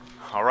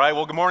All right,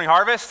 well, good morning,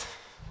 Harvest.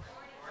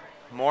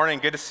 Morning,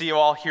 good to see you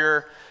all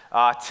here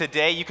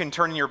today. You can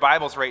turn in your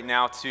Bibles right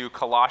now to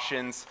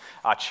Colossians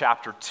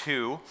chapter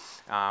 2.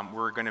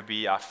 We're going to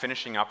be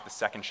finishing up the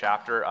second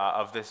chapter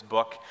of this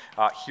book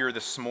here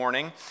this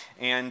morning.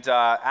 And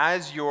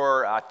as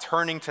you're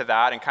turning to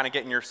that and kind of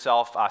getting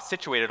yourself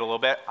situated a little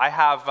bit, I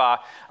have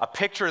a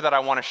picture that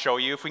I want to show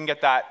you. If we can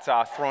get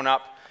that thrown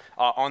up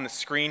on the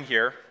screen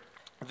here.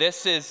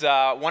 This is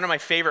one of my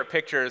favorite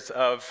pictures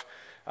of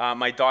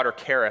my daughter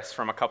Karis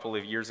from a couple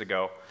of years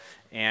ago.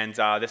 And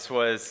she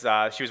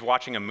was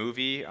watching a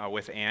movie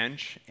with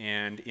Ange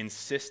and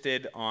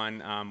insisted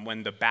on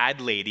when the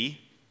Bad Lady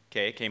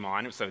came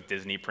on. It was a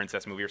Disney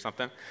princess movie or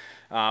something.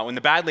 When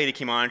the Bad Lady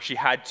came on, she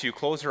had to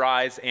close her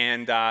eyes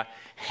and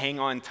hang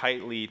on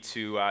tightly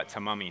to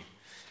Mummy.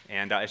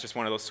 And it's just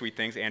one of those sweet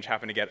things. Ange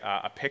happened to get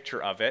a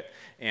picture of it,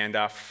 and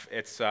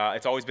it's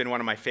always been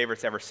one of my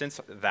favorites ever since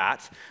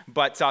that.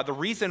 But the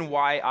reason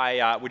why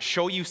I would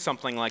show you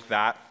something like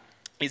that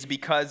is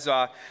because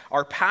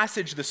our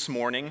passage this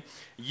morning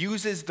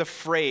uses the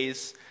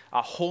phrase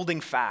holding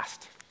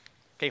fast.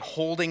 Okay,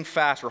 holding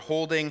fast or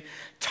holding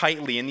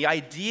tightly. And the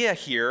idea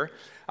here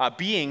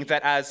being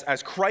that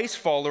as Christ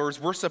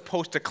followers, we're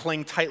supposed to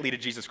cling tightly to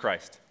Jesus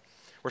Christ.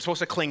 We're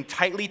supposed to cling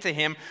tightly to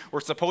him. We're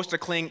supposed to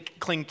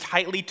cling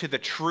tightly to the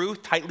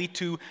truth, tightly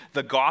to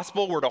the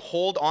gospel. We're to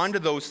hold on to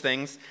those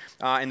things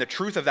and the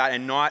truth of that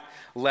and not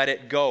let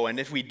it go. And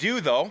if we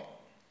do,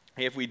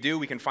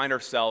 we can find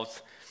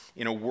ourselves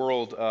in a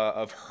world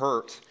of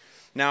hurt.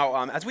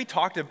 Now, as we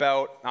talked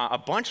about a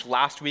bunch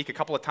last week, a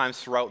couple of times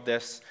throughout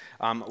this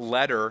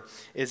letter,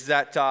 is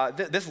that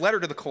this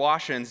letter to the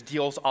Colossians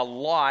deals a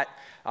lot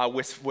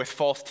with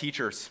false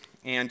teachers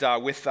and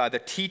with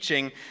the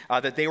teaching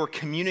that they were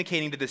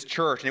communicating to this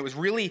church. And it was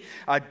really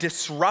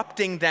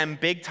disrupting them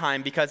big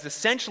time because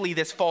essentially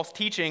this false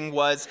teaching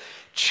was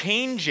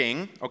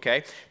changing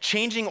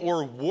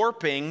or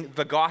warping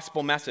the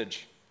gospel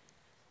message.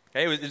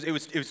 Okay, it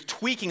was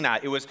tweaking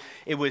that.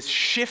 It was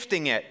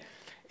shifting it.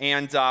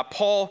 And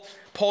Paul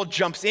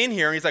jumps in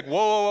here and he's like,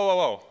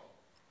 whoa.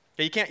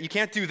 Okay, you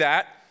can't do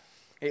that.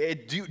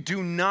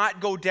 Do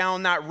not go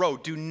down that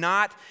road. Do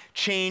not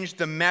change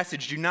the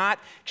message. Do not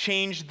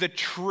change the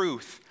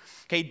truth.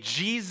 Okay,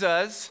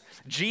 Jesus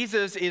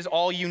is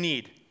all you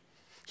need.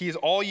 He is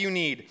all you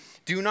need.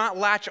 Do not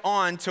latch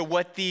on to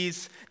what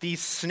these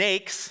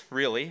snakes,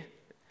 really,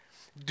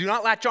 do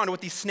not latch on to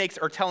what these snakes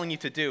are telling you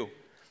to do.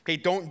 Okay,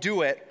 don't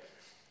do it.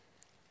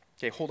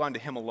 Okay, hold on to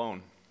him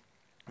alone.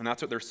 And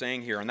that's what they're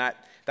saying here. And that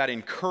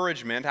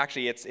encouragement,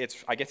 actually, it's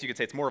I guess you could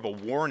say it's more of a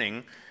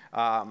warning,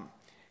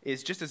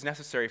 is just as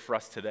necessary for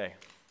us today.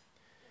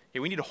 Okay,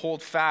 we need to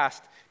hold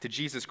fast to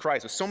Jesus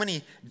Christ. With so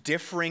many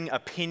differing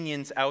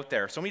opinions out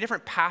there, so many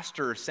different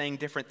pastors saying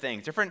different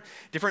things,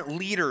 different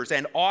leaders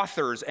and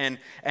authors and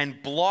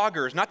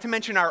bloggers, not to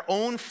mention our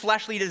own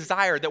fleshly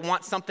desire that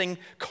wants something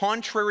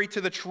contrary to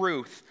the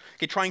truth,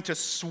 okay, trying to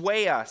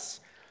sway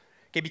us.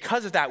 Okay,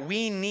 because of that,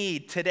 we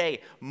need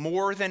today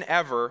more than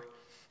ever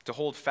to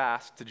hold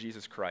fast to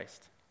Jesus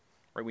Christ.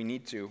 Right? We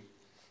need to.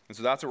 And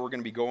so that's what we're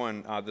going to be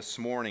going this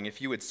morning.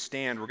 If you would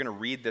stand, we're going to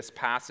read this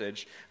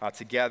passage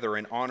together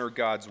and honor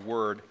God's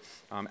word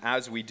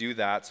as we do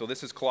that. So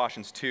this is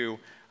Colossians 2.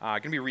 I'm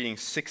going to be reading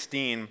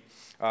 16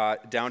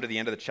 down to the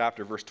end of the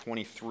chapter, verse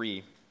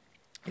 23.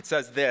 It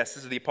says this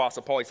is the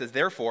Apostle Paul. He says,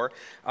 therefore,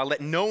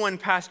 let no one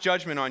pass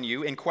judgment on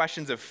you in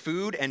questions of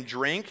food and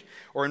drink,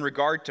 or in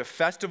regard to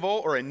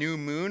festival, or a new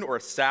moon, or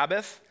a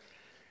Sabbath.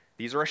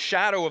 These are a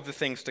shadow of the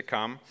things to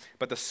come,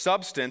 but the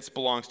substance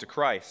belongs to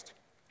Christ.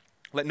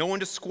 Let no one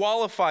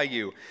disqualify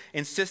you,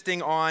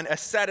 insisting on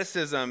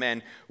asceticism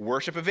and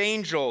worship of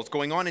angels,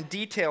 going on in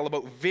detail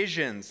about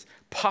visions,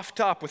 puffed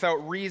up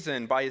without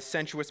reason by his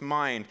sensuous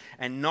mind,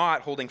 and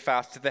not holding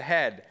fast to the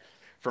head,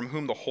 from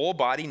whom the whole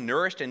body,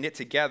 nourished and knit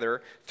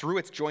together through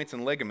its joints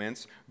and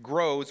ligaments,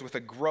 grows with a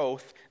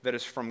growth that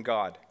is from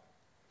God.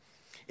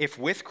 If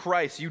with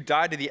Christ you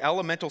died to the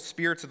elemental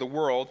spirits of the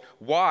world,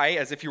 why,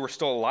 as if you were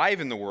still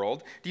alive in the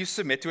world, do you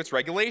submit to its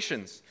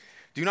regulations?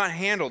 Do not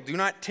handle, do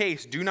not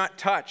taste, do not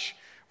touch,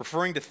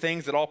 referring to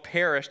things that all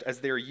perished as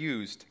they are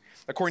used,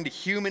 according to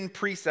human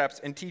precepts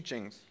and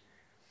teachings.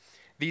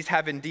 These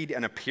have indeed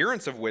an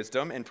appearance of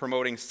wisdom in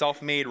promoting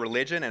self-made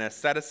religion and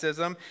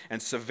asceticism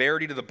and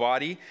severity to the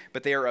body,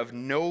 but they are of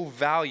no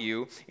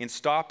value in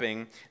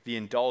stopping the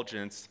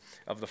indulgence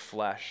of the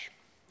flesh.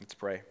 Let's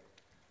pray.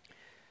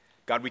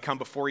 God, we come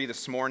before you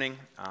this morning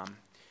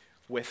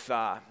with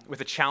a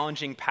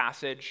challenging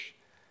passage,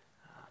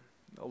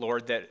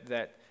 Lord,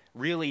 that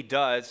really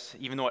does,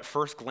 even though at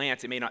first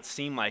glance it may not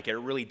seem like it, it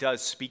really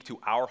does speak to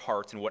our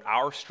hearts and what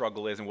our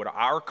struggle is and what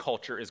our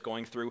culture is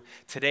going through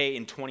today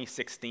in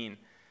 2016.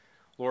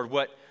 Lord,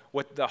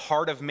 what the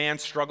heart of man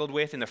struggled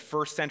with in the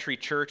first century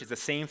church is the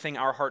same thing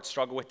our hearts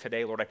struggle with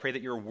today, Lord. I pray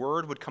that your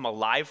word would come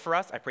alive for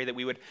us. I pray that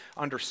we would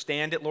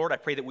understand it, Lord. I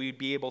pray that we would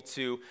be able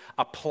to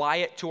apply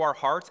it to our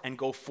hearts and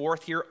go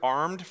forth here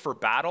armed for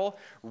battle,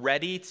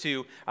 ready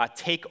to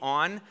take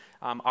on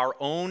our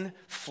own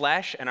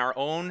flesh and our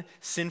own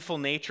sinful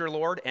nature,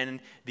 Lord, and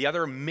the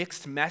other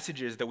mixed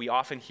messages that we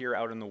often hear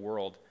out in the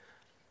world.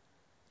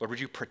 Lord, would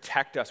you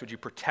protect us? Would you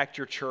protect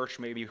your church?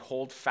 Maybe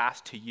hold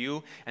fast to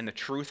you and the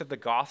truth of the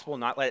gospel,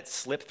 not let it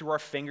slip through our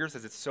fingers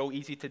as it's so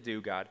easy to do,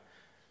 God.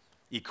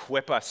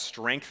 Equip us,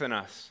 strengthen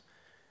us.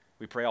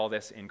 We pray all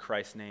this in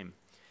Christ's name.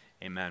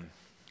 Amen.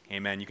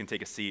 Amen. You can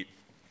take a seat.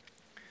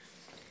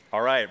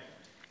 All right.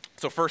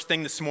 So first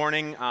thing this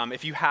morning,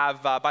 if you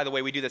have, by the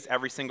way, we do this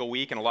every single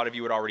week, and a lot of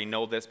you would already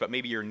know this, but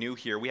maybe you're new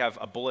here. We have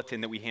a bulletin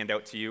that we hand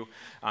out to you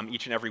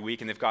each and every week,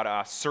 and they've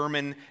got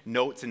sermon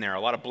notes in there, a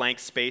lot of blank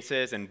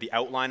spaces and the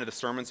outline of the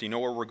sermon so you know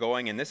where we're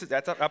going, and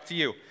that's up to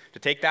you to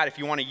take that. If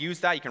you want to use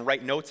that, you can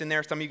write notes in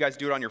there. Some of you guys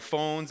do it on your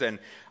phones and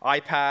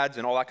iPads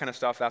and all that kind of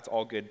stuff. That's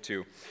all good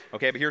too.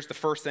 Okay, but here's the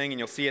first thing, and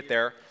you'll see it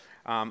there.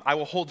 I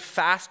will hold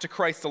fast to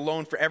Christ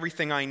alone for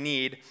everything I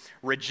need,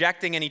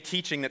 rejecting any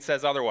teaching that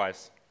says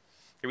otherwise.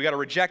 We got to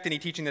reject any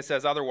teaching that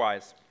says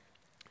otherwise.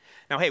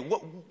 Now, hey,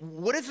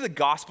 what does the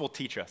gospel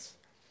teach us?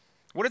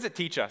 What does it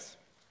teach us?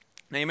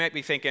 Now, you might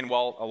be thinking,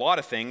 well, a lot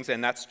of things,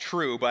 and that's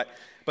true, but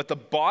the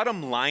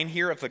bottom line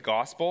here of the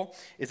gospel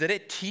is that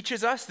it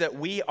teaches us that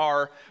we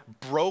are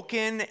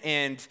broken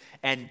and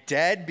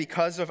dead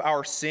because of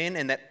our sin,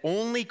 and that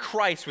only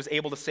Christ was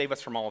able to save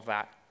us from all of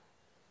that.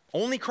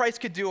 Only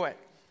Christ could do it.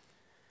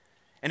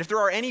 And if there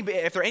are any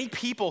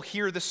people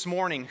here this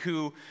morning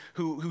who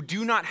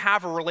do not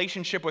have a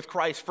relationship with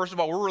Christ, first of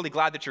all, we're really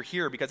glad that you're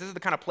here, because this is the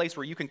kind of place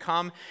where you can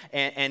come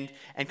and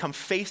come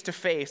face to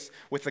face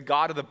with the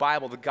God of the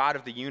Bible, the God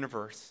of the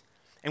universe.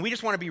 And we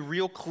just want to be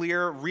real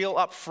clear, real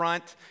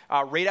upfront,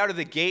 right out of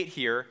the gate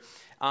here,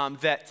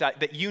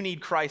 that you need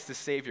Christ as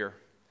Savior.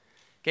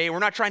 Okay, we're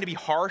not trying to be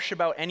harsh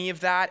about any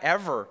of that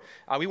ever.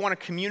 We want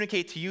to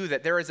communicate to you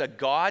that there is a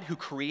God who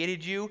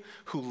created you,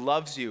 who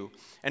loves you.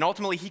 And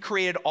ultimately, he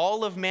created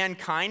all of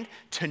mankind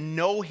to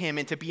know him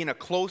and to be in a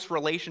close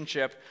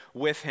relationship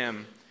with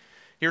him.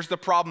 Here's the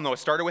problem, though. It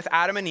started with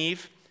Adam and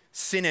Eve.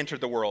 Sin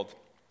entered the world.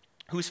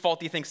 Whose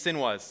fault do you think sin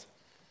was?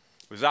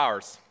 It was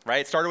ours, right?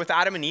 It started with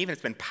Adam and Eve, and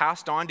it's been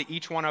passed on to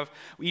each one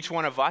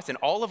of us, and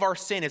all of our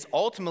sin is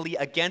ultimately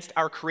against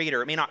our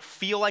Creator. It may not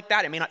feel like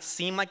that, it may not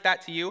seem like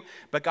that to you,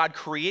 but God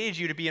created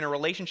you to be in a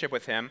relationship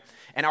with him,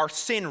 and our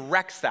sin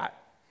wrecks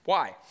that.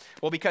 Why?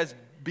 Well, because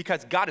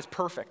God is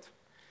perfect.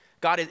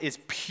 God is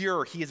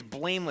pure. He is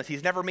blameless.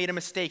 He's never made a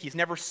mistake. He's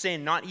never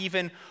sinned, not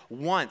even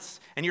once.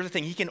 And here's the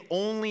thing. He can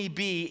only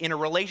be in a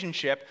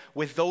relationship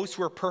with those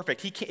who are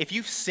perfect. If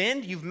you've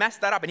sinned, you've messed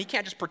that up. And he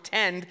can't just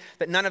pretend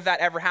that none of that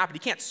ever happened.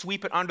 He can't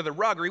sweep it under the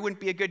rug, or he wouldn't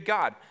be a good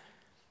God.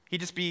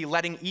 He'd just be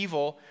letting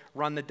evil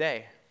run the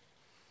day.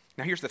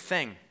 Now, here's the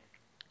thing.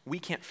 We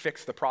can't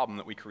fix the problem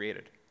that we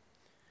created.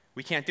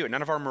 We can't do it.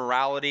 None of our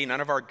morality,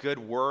 none of our good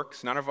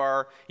works, none of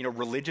our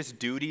religious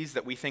duties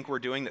that we think we're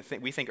doing,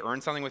 that we think earn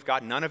something with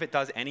God, none of it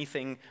does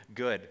anything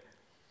good.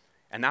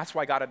 And that's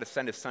why God had to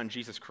send his son,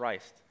 Jesus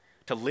Christ,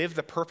 to live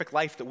the perfect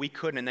life that we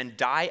couldn't, and then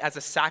die as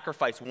a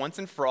sacrifice once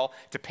and for all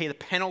to pay the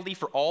penalty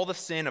for all the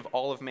sin of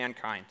all of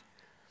mankind.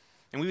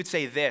 And we would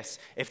say this,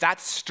 if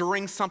that's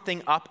stirring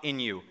something up in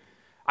you,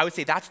 I would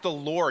say that's the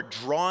Lord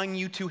drawing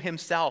you to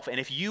himself. And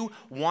if you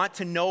want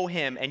to know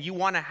him and you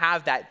want to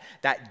have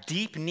that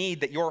deep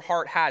need that your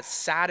heart has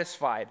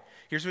satisfied,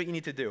 here's what you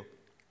need to do.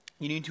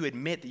 You need to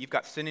admit that you've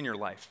got sin in your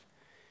life.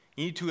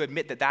 You need to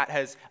admit that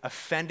has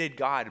offended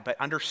God, but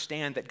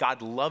understand that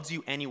God loves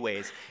you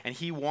anyways, and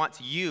he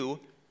wants you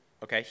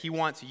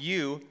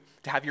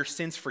to have your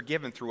sins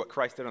forgiven through what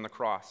Christ did on the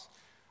cross.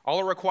 All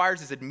it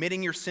requires is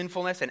admitting your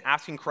sinfulness and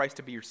asking Christ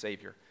to be your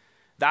Savior.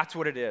 That's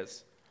what it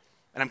is.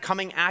 And I'm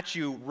coming at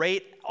you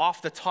right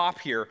off the top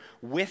here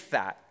with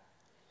that.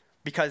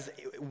 Because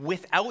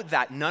without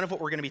that, none of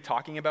what we're going to be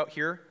talking about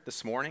here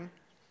this morning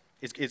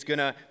is going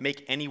to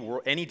make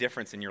any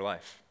difference in your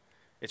life.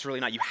 It's really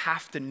not. You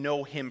have to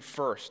know him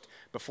first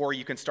before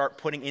you can start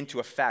putting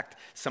into effect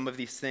some of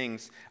these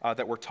things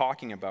that we're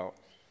talking about.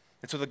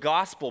 And so the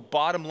gospel,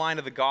 bottom line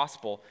of the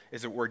gospel,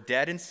 is that we're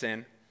dead in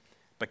sin,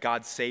 but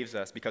God saves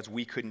us because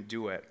we couldn't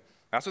do it.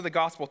 That's what the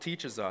gospel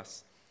teaches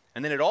us.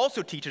 And then it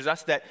also teaches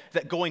us that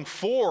going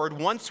forward,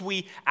 once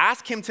we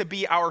ask him to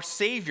be our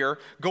Savior,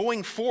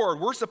 going forward,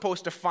 we're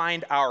supposed to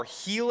find our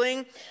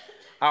healing,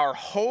 our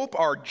hope,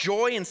 our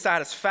joy and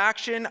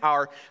satisfaction,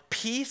 our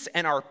peace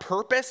and our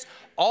purpose,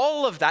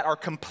 all of that, our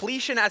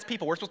completion as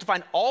people. We're supposed to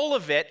find all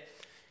of it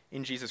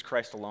in Jesus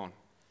Christ alone.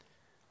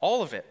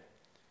 All of it.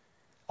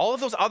 All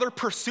of those other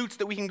pursuits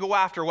that we can go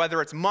after,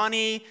 whether it's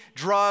money,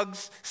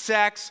 drugs,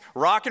 sex,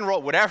 rock and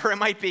roll, whatever it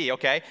might be,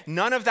 okay?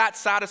 None of that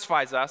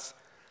satisfies us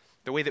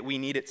the way that we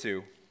need it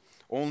to.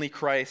 Only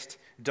Christ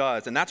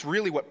does. And that's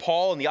really what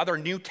Paul and the other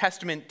New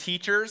Testament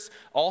teachers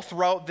all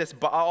throughout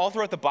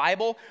the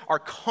Bible are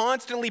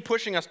constantly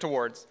pushing us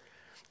towards.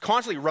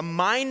 constantly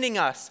reminding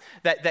us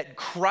that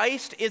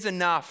Christ is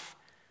enough,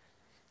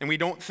 and we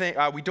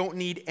don't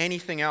need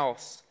anything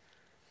else.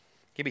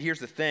 Okay, but here's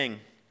the thing.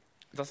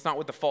 That's not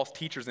what the false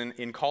teachers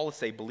in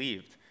Colossae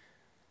believed.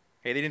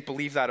 Okay, they didn't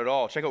believe that at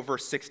all. Check out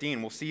verse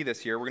 16. We'll see this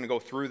here. We're going to go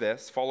through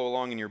this. Follow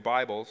along in your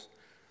Bibles.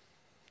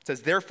 It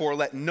says, "Therefore,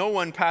 let no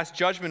one pass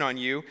judgment on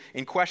you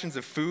in questions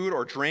of food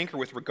or drink or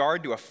with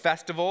regard to a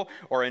festival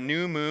or a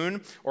new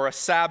moon or a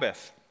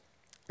Sabbath."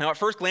 Now, at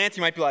first glance,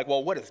 you might be like,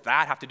 well, what does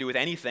that have to do with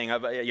anything?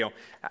 What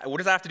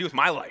does that have to do with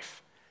my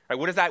life? Right?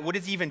 What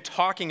is he even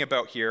talking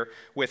about here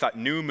with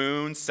new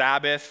moon,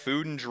 Sabbath,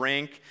 food and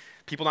drink,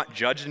 people not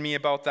judging me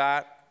about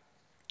that?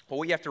 Well,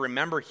 what you have to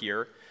remember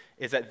here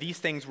is that these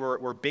things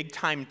were big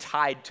time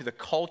tied to the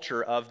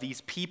culture of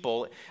these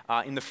people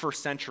in the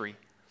first century.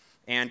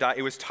 And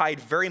it was tied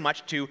very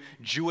much to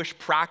Jewish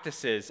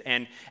practices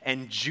and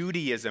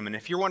Judaism. And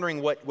if you're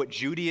wondering what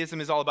Judaism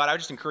is all about, I would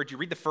just encourage you,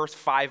 read the first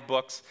 5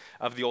 books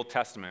of the Old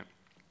Testament.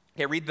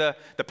 Okay, read the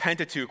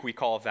Pentateuch, we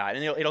call that.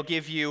 And it'll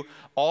give you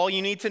all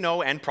you need to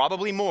know and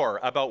probably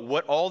more about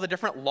what all the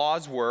different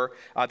laws were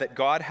that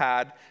God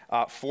had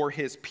for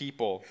his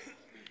people.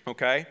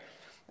 Okay?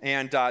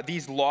 And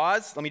these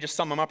laws, let me just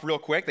sum them up real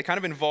quick. They kind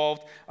of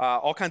involved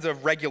all kinds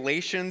of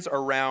regulations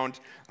around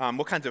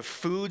what kinds of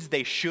foods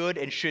they should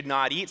and should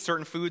not eat.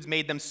 Certain foods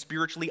made them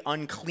spiritually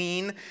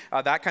unclean,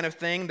 that kind of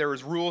thing. There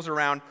was rules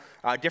around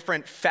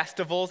different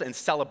festivals and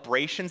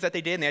celebrations that they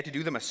did, and they had to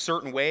do them a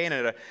certain way and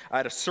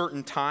at a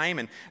certain time.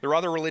 And there were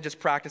other religious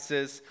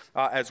practices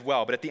as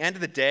well. But at the end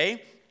of the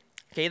day,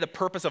 okay, the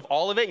purpose of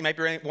all of it, you might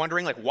be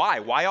wondering, like, why?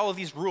 Why all of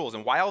these rules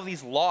and why all of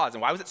these laws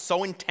and why was it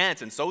so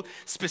intense and so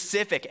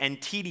specific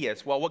and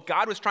tedious? Well, what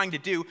God was trying to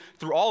do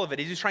through all of it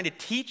is he was trying to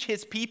teach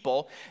his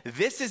people,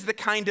 this is the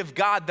kind of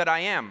God that I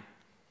am.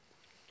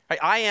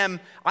 I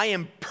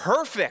am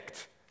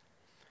perfect.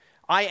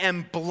 I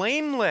am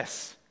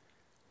blameless.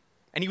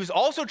 And he was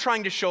also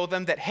trying to show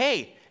them that,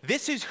 hey,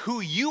 this is who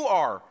you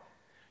are.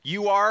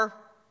 You are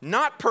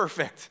not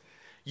perfect.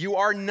 You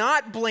are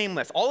not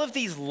blameless. All of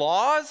these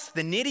laws,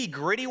 the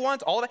nitty-gritty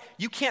ones, all of that,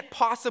 you can't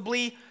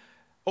possibly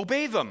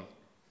obey them.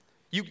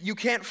 You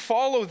can't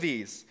follow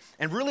these.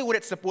 And really what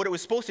it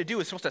was supposed to do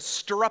is supposed to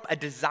stir up a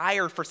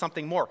desire for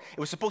something more. It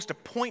was supposed to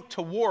point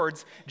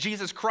towards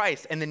Jesus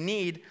Christ and the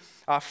need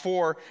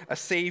for a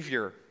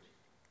Savior.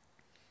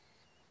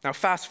 Now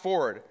fast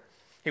forward.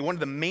 Okay, one of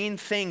the main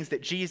things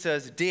that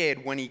Jesus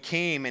did when he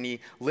came and he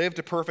lived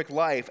a perfect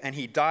life and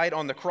he died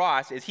on the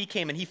cross is he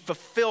came and he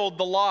fulfilled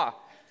the law.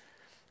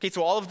 Okay,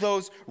 so all of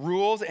those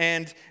rules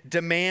and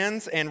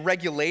demands and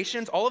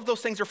regulations, all of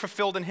those things are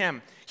fulfilled in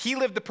him. He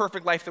lived the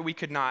perfect life that we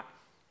could not.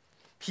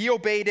 He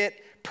obeyed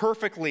it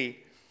perfectly,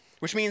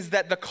 which means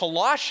that the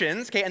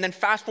Colossians, okay, and then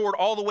fast forward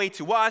all the way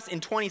to us in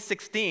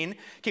 2016,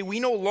 okay, we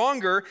no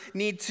longer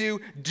need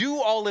to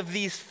do all of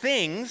these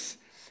things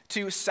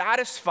to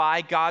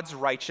satisfy God's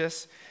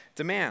righteous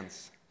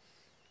demands.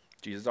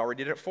 Jesus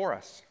already did it for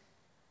us.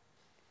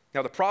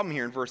 Now, the problem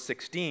here in verse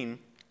 16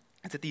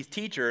 is that these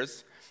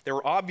teachers, they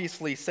were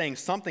obviously saying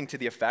something to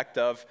the effect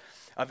of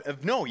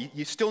no,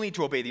 you still need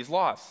to obey these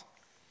laws.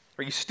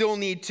 Or you still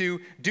need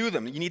to do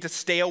them. You need to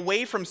stay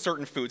away from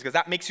certain foods because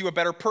that makes you a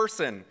better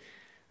person.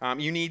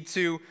 You need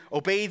to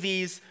obey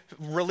these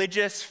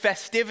religious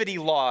festivity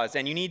laws,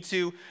 and you need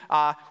to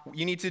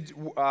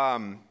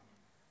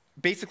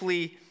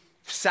basically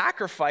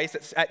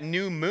sacrifice at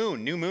new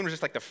moon. New moon was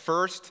just like the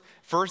first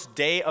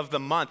day of the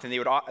month, and they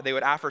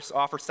would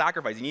offer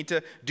sacrifice. You need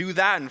to do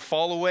that and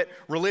follow it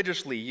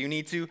religiously. You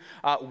need to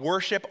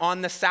worship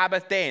on the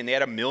Sabbath day, and they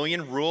had 1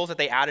 million rules that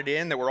they added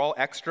in that were all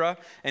extra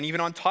and even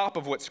on top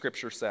of what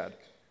Scripture said.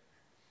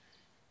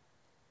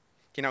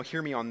 Okay, now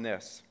hear me on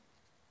this.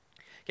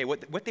 Okay,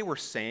 what they were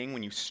saying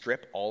when you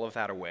strip all of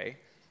that away,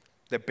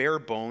 the bare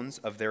bones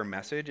of their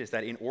message is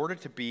that in order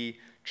to be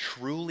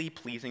truly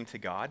pleasing to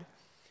God,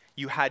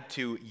 you had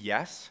to,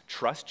 yes,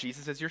 trust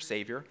Jesus as your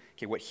Savior.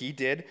 Okay, what he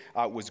did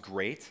was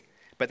great.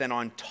 But then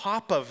on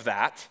top of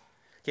that,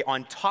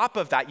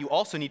 you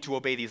also need to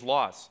obey these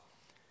laws.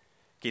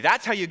 Okay,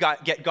 that's how you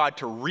get God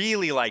to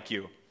really like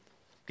you.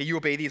 Okay, you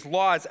obey these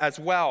laws as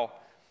well.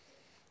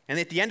 And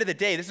at the end of the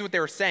day, this is what they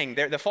were saying.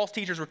 The false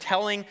teachers were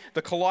telling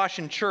the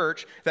Colossian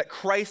church that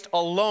Christ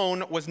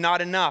alone was not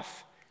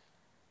enough.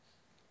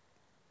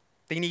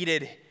 They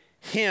needed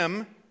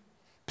him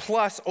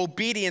plus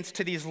obedience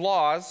to these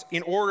laws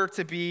in order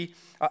to be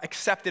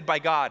accepted by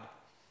God.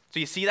 So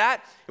you see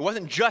that? It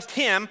wasn't just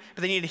him,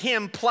 but they needed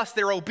him plus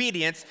their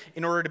obedience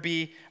in order to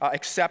be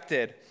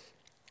accepted.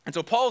 And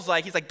so Paul's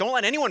he's like, don't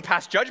let anyone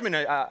pass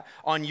judgment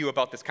on you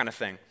about this kind of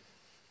thing.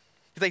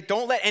 He's like,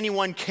 don't let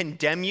anyone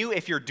condemn you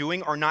if you're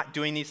doing or not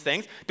doing these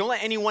things. Don't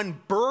let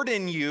anyone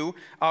burden you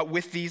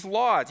with these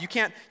laws. You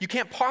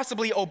can't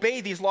possibly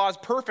obey these laws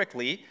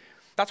perfectly.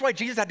 That's why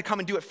Jesus had to come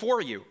and do it for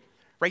you.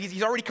 Right?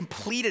 He's already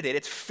completed it.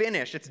 It's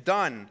finished. It's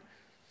done.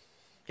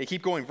 Okay,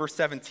 keep going. Verse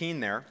 17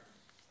 there.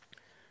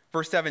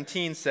 Verse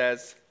 17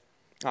 says,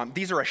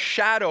 these are a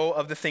shadow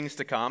of the things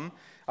to come,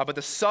 but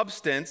the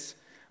substance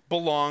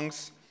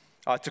belongs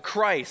to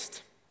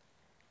Christ.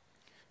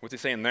 What's he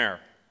saying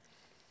there?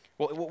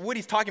 Well, what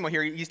he's talking about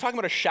here, he's talking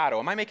about a shadow.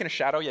 Am I making a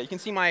shadow? Yeah, you can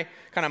see my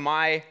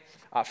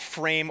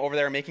frame over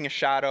there making a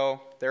shadow.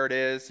 There it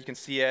is. You can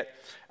see it.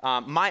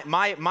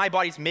 My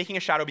body's making a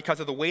shadow because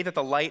of the way that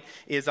the light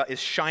is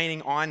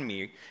shining on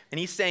me. And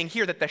he's saying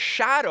here that the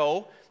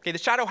shadow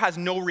has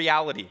no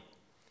reality.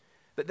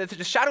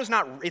 The shadow's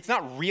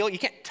not real. You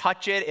can't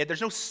touch it. There's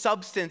no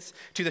substance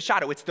to the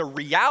shadow. It's the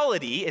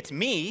reality, it's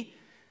me,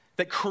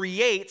 that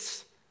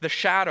creates the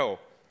shadow.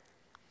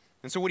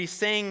 And so what he's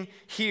saying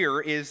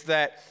here is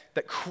that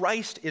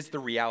Christ is the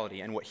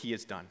reality and what he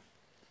has done.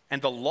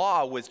 And the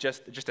law was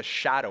just a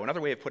shadow.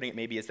 Another way of putting it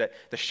maybe is that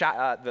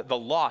the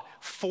law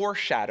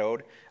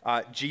foreshadowed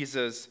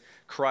Jesus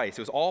Christ.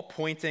 It was all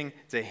pointing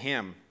to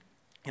him.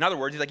 In other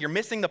words, he's like, you're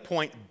missing the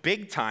point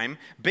big time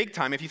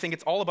if you think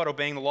it's all about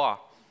obeying the law,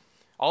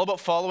 all about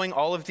following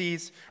all of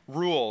these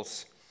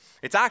rules.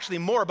 It's actually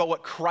more about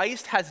what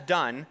Christ has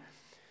done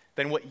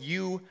than what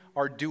you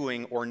are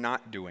doing or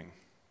not doing.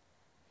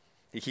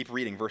 You keep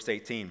reading, verse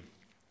 18.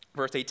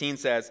 Verse 18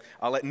 says,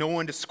 let no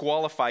one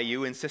disqualify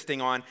you, insisting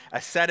on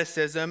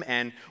asceticism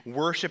and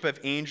worship of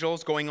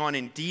angels, going on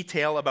in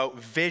detail about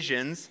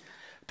visions,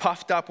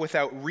 puffed up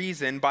without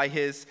reason by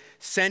his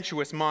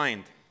sensuous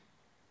mind.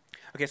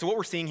 Okay, so what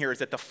we're seeing here is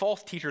that the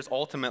false teachers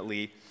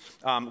ultimately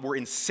were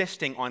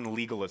insisting on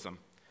legalism.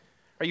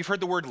 Right, you've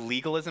heard the word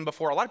legalism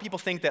before. A lot of people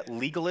think that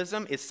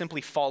legalism is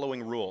simply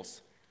following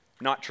rules.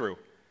 Not true.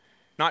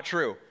 Not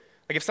true.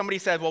 Like if somebody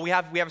said, well, we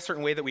have a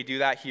certain way that we do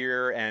that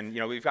here, and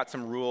we've got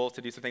some rules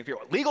to do some things.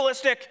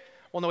 Legalistic?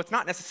 Well, no, it's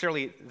not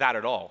necessarily that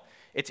at all.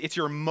 It's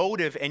your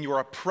motive and your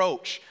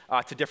approach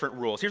to different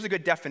rules. Here's a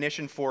good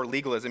definition for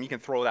legalism. You can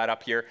throw that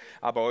up here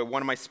by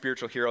one of my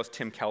spiritual heroes,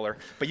 Tim Keller.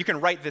 But you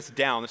can write this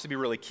down. This would be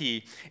really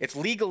key. It's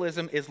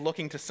legalism is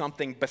looking to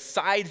something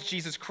besides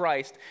Jesus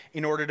Christ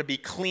in order to be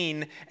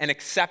clean and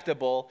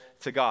acceptable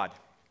to God.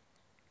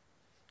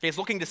 Okay, it's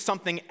looking to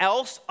something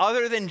else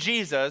other than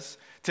Jesus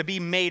to be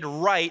made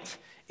right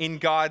in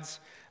God's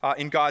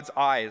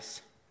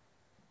eyes.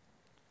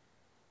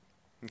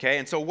 Okay,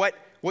 and so what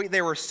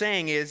they were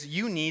saying is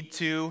you need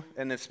to,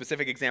 and the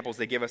specific examples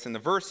they give us in the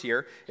verse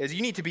here, is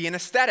you need to be an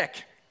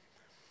ascetic.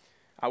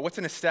 What's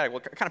an ascetic? Well,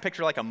 kind of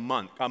picture like a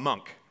monk.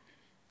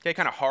 Okay,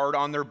 kind of hard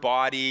on their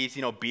bodies,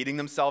 beating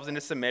themselves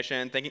into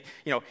submission, thinking,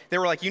 they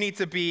were like, you need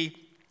to be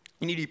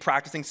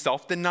practicing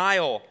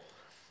self-denial.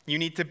 You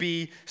need to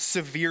be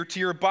severe to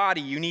your body.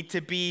 You need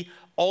to be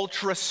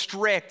ultra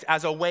strict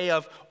as a way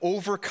of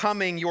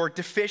overcoming your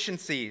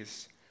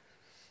deficiencies.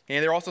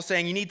 And they're also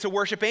saying you need to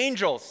worship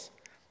angels.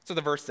 So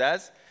the verse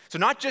says. So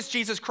not just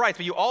Jesus Christ,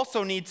 but you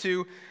also need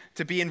to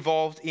be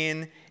involved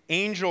in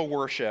angel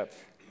worship.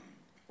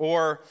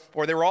 Or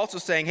they were also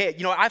saying, hey,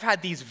 I've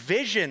had these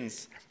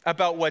visions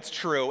about what's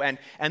true, and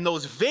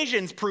those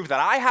visions prove that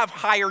I have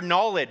higher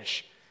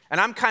knowledge, and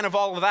I'm kind of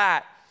all of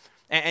that.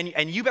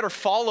 And you better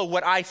follow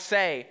what I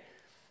say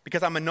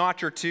because I'm a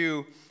notch or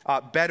two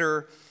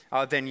better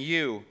than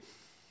you.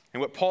 And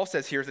what Paul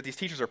says here is that these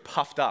teachers are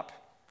puffed up.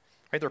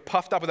 Right? They're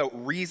puffed up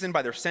without reason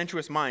by their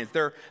sensuous minds.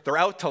 They're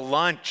out to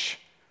lunch.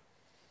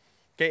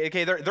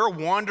 Okay, they're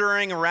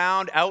wandering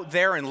around out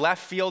there in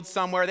left field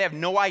somewhere. They have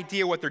no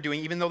idea what they're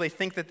doing, even though they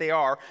think that they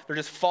are. They're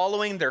just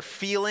following their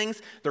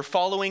feelings. They're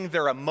following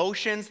their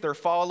emotions. They're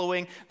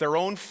following their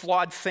own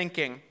flawed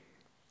thinking.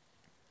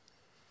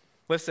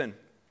 Listen,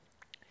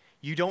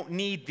 you don't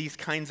need these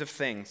kinds of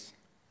things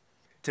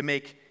to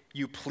make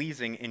you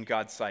pleasing in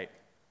God's sight.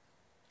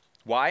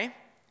 Why?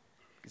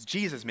 Because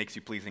Jesus makes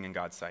you pleasing in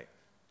God's sight.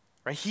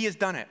 Right? He has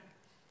done it.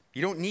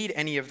 You don't need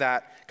any of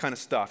that kind of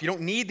stuff. You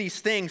don't need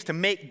these things to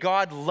make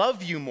God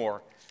love you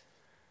more.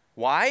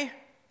 Why?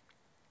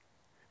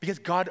 Because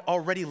God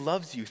already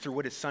loves you through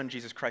what his son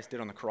Jesus Christ did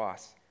on the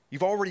cross.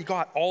 You've already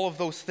got all of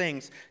those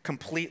things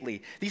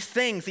completely. These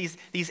things,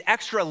 these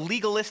extra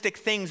legalistic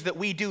things that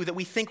we do, that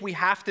we think we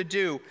have to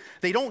do,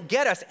 they don't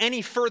get us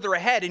any further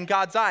ahead in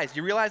God's eyes. Do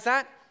you realize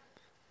that?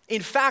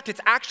 In fact, it's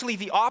actually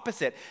the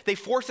opposite. They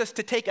force us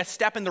to take a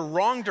step in the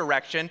wrong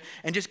direction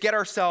and just get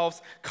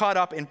ourselves caught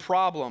up in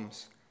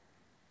problems.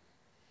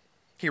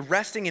 Okay,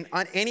 resting in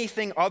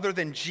anything other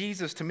than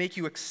Jesus to make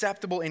you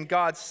acceptable in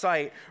God's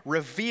sight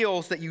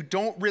reveals that you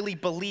don't really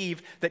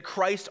believe that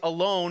Christ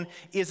alone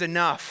is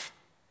enough.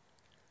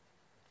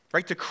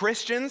 Right? To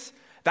Christians,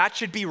 that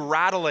should be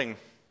rattling.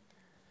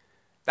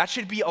 That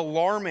should be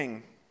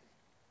alarming.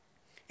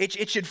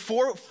 It should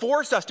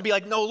force us to be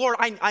like, no, Lord,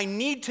 I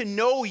need to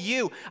know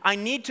you. I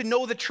need to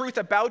know the truth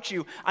about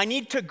you. I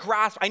need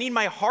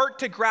my heart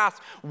to grasp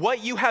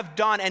what you have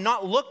done and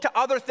not look to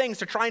other things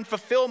to try and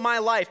fulfill my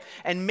life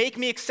and make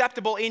me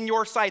acceptable in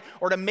your sight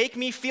or to make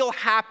me feel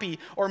happy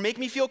or make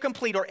me feel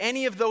complete or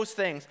any of those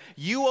things.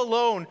 You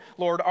alone,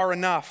 Lord, are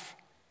enough.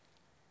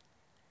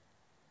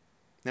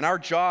 And our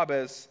job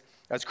as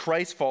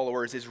Christ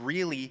followers is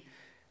really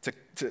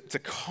to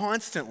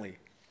constantly,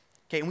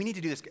 okay, and we need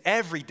to do this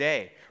every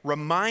day,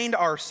 remind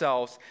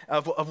ourselves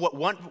of what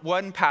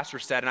one pastor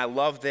said, and I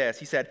love this.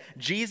 He said,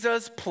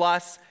 Jesus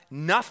plus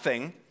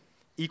nothing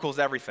equals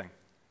everything.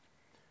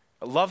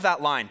 I love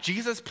that line.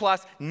 Jesus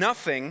plus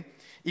nothing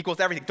equals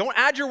everything. Don't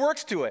add your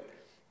works to it.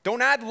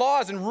 Don't add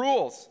laws and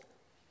rules.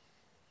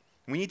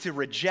 We need to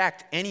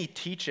reject any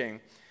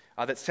teaching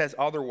that says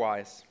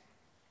otherwise.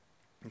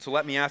 And so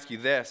let me ask you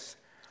this.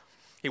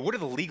 Hey, what are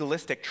the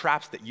legalistic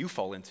traps that you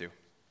fall into?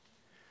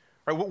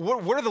 Right,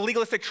 what are the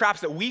legalistic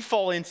traps that we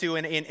fall into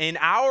in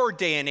our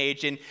day and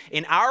age,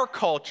 in our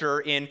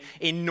culture, in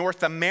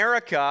North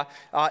America,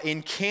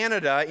 in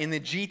Canada, in the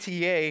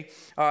GTA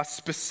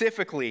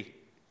specifically?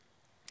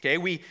 Okay,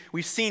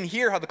 we've seen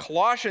here how the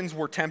Colossians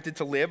were tempted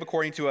to live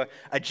according to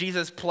a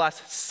Jesus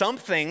plus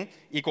something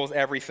equals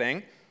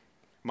everything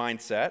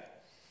mindset.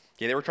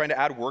 Okay, they were trying to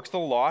add works to the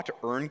law to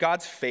earn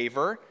God's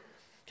favor.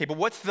 Okay, but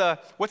what's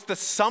the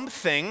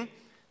something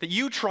that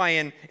you try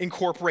and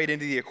incorporate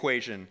into the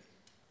equation?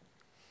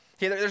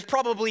 Okay, there's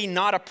probably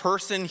not a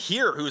person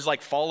here who's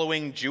like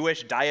following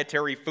Jewish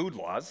dietary food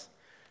laws,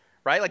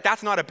 right? Like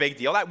that's not a big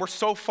deal. We're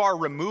so far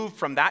removed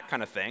from that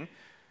kind of thing.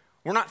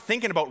 We're not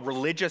thinking about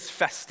religious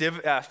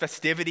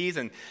festivities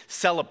and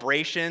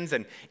celebrations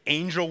and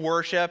angel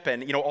worship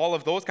and all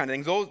of those kind of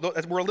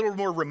things. We're a little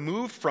more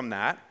removed from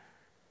that.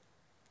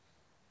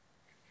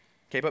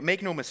 Okay, but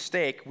make no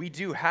mistake, we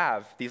do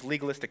have these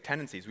legalistic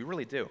tendencies. We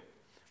really do.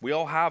 We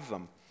all have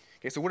them.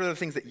 Okay, so what are the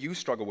things that you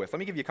struggle with? Let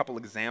me give you a couple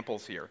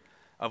examples here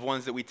of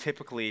ones that we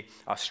typically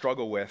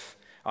struggle with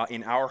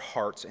in our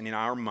hearts and in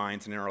our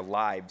minds and in our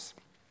lives.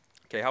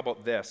 Okay, how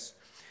about this?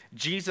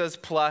 Jesus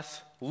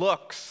plus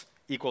looks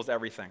equals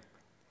everything.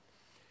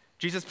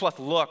 Jesus plus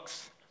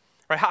looks.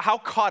 Right? How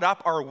caught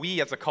up are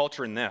we as a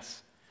culture in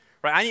this?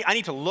 Right? I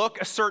need to look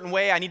a certain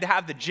way. I need to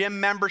have the gym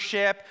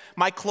membership.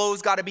 My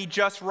clothes got to be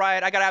just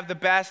right. I got to have the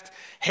best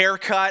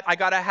haircut. I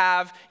got to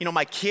have,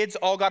 my kids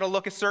all got to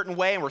look a certain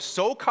way. And we're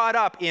so caught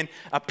up in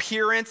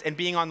appearance and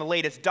being on the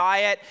latest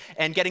diet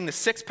and getting the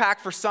six-pack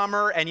for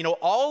summer and,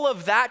 all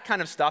of that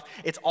kind of stuff.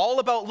 It's all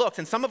about looks.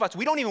 And some of us,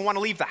 we don't even want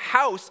to leave the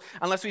house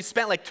unless we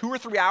spent like 2 or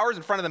 3 hours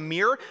in front of the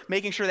mirror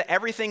making sure that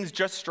everything's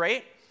just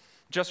straight,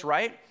 just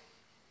right.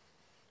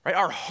 Right?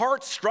 Our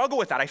hearts struggle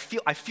with that. I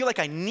feel like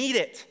I need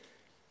it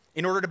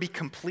in order to be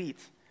complete.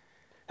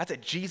 That's a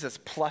Jesus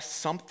plus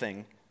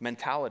something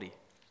mentality.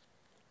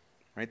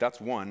 Right? That's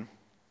one.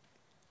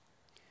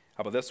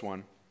 How about this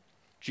one?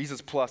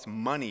 Jesus plus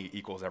money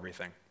equals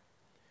everything.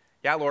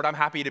 Yeah, Lord, I'm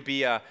happy to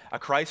be a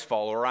Christ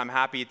follower. I'm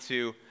happy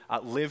to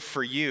live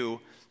for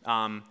you,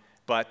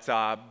 but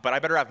I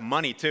better have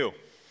money too.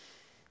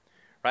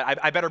 Right?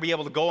 I better be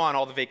able to go on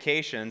all the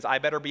vacations. I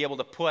better be able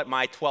to put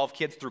my 12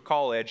 kids through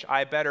college.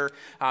 I better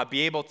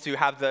be able to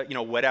have the,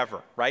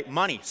 whatever, right?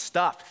 Money,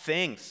 stuff,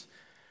 things,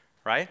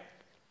 right?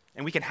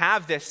 And we can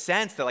have this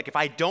sense that, like, if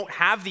I don't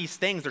have these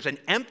things, there's an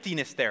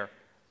emptiness there.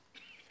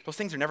 Those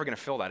things are never going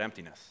to fill that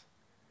emptiness.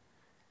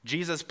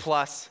 Jesus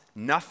plus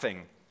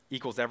nothing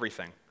equals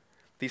everything.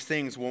 These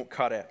things won't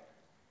cut it.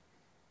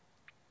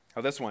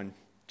 Now this one,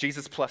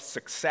 Jesus plus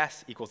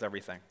success equals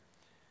everything.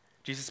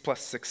 Jesus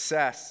plus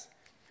success.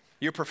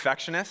 You're a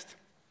perfectionist?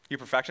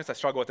 I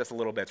struggle with this a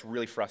little bit. It's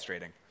really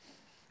frustrating.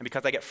 And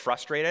because I get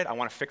frustrated, I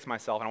want to fix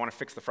myself and I want to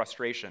fix the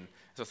frustration.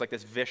 So it's like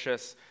this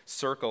vicious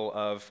circle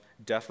of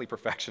deathly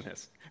perfectionism.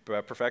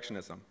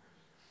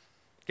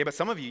 Okay, but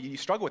some of you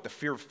struggle with the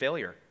fear of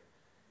failure.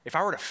 If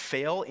I were to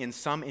fail in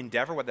some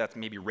endeavor, whether that's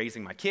maybe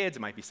raising my kids,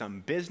 it might be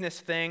some business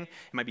thing,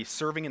 it might be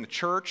serving in the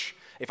church.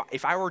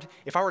 If I were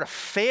to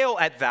fail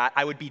at that,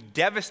 I would be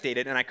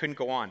devastated and I couldn't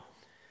go on.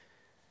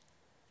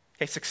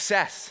 Okay,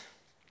 success.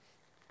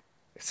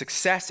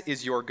 Success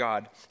is your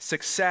God.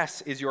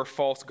 Success is your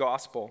false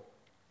gospel.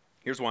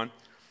 Here's one.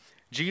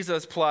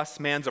 Jesus plus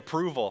man's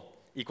approval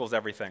equals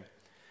everything.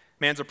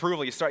 Man's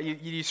approval.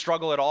 You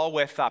struggle at all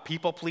with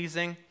people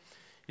pleasing.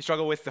 You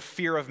struggle with the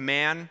fear of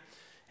man.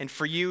 And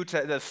for you,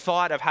 the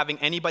thought of having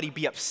anybody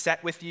be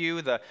upset with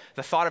you, the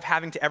thought of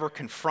having to ever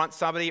confront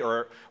somebody,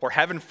 or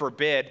heaven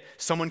forbid,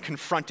 someone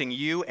confronting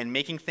you and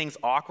making things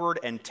awkward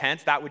and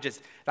tense, that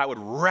would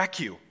wreck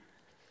you.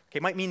 Okay,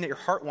 it might mean that your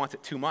heart wants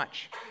it too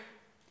much.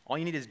 All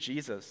you need is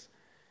Jesus.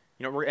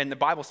 And the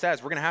Bible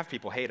says we're going to have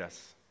people hate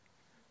us.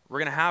 We're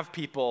going to have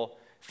people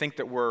think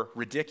that we're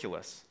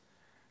ridiculous.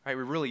 Right?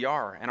 We really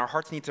are. And our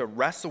hearts need to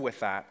wrestle with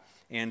that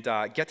and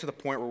get to the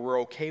point where we're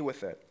okay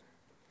with it.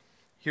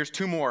 Here's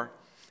two more.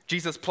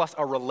 Jesus plus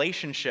a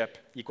relationship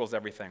equals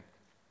everything.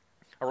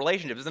 A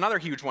relationship is another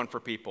huge one for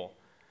people.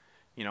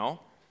 You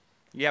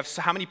have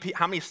how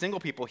many single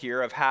people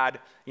here have had,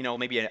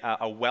 maybe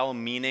a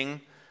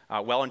well-meaning,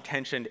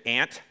 well-intentioned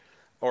aunt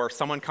or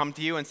someone come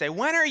to you and say,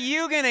 "When are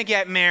you going to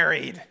get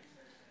married?"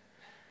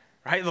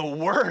 Right? The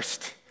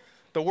worst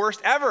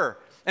ever.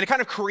 And it kind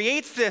of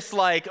creates this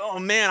like, oh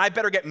man, I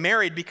better get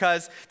married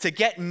because to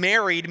get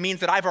married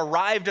means that I've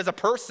arrived as a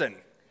person.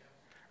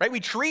 Right?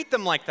 We treat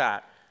them like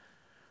that.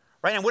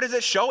 Right? And what does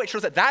it show? It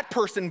shows that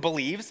person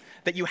believes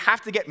that you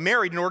have to get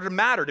married in order to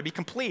matter, to be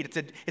complete.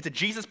 It's a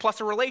Jesus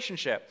plus a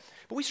relationship.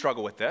 But we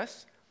struggle with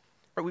this.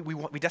 Right?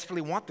 We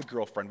desperately want the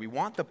girlfriend. We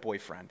want the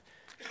boyfriend.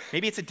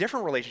 Maybe it's a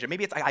different relationship.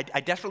 Maybe it's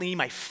I desperately need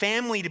my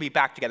family to be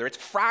back together. It's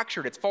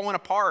fractured. It's fallen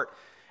apart.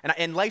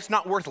 And life's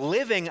not worth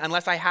living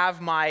unless I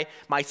have my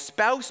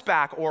spouse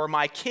back or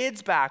my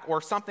kids back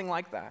or something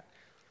like that.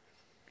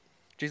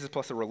 Jesus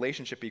plus a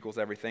relationship equals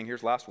everything.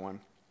 Here's the last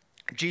one.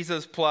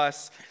 Jesus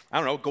plus,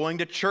 going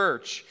to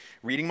church,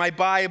 reading my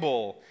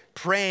Bible,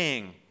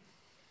 praying.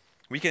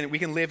 We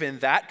can live in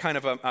that kind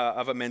of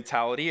a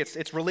mentality.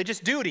 It's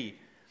religious duty.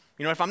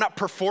 If I'm not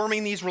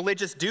performing these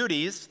religious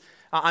duties,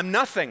 I'm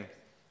nothing.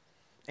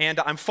 And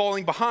I'm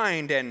falling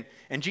behind, and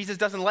Jesus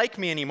doesn't like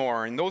me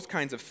anymore, and those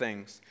kinds of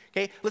things.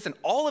 Okay, listen,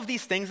 all of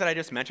these things that I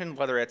just mentioned,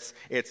 whether it's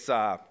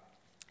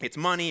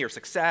money or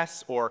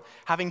success or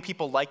having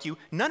people like you,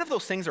 none of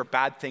those things are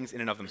bad things in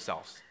and of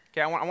themselves.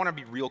 Okay, I want to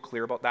be real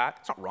clear about that.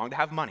 It's not wrong to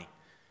have money,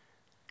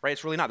 right?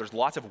 It's really not. There's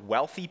lots of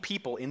wealthy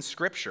people in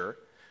Scripture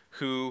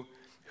who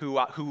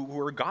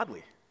are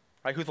godly,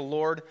 right? Who the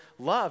Lord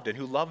loved and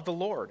who loved the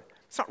Lord.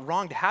 It's not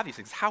wrong to have these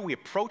things. It's how we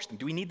approach them.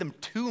 Do we need them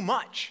too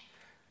much?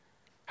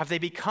 Have they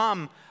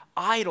become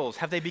idols?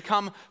 Have they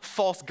become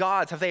false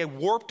gods? Have they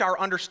warped our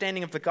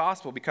understanding of the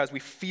gospel because we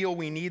feel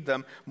we need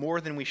them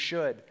more than we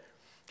should?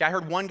 Okay, I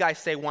heard one guy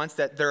say once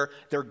that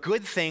they're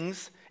good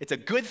things. It's a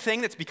good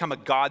thing that's become a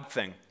God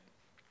thing.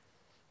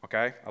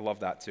 Okay, I love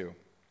that too.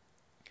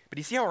 But do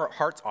you see how our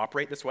hearts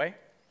operate this way?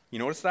 You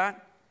notice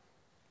that?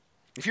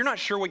 If you're not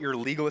sure what your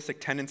legalistic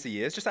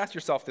tendency is, just ask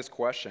yourself this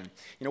question.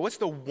 What's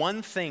the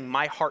one thing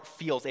my heart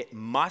feels it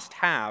must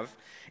have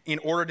in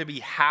order to be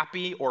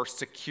happy or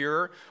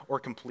secure or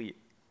complete?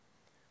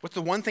 What's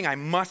the one thing I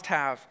must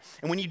have?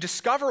 And when you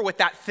discover what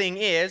that thing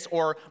is,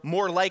 or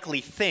more likely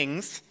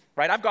things,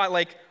 right? I've got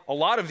a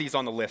lot of these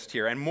on the list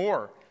here and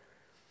more.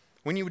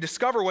 When you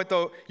discover what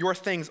your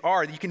things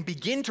are, you can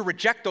begin to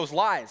reject those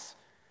lies.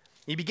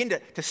 You begin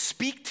to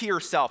speak to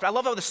yourself. I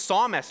love how the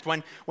psalmist,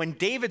 when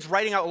David's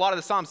writing out a lot of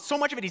the Psalms, so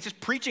much of it he's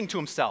just preaching to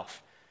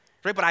himself.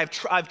 Right? But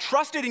I've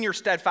trusted in your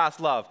steadfast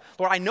love.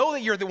 Lord, I know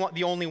that you're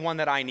the only one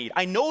that I need.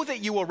 I know that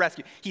you will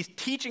rescue.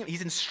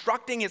 He's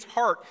instructing his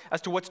heart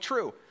as to what's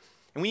true.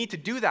 And we need to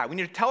do that. We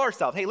need to tell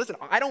ourselves, hey, listen,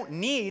 I don't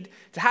need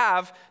to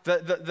have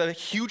the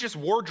hugest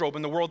wardrobe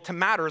in the world to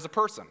matter as a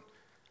person.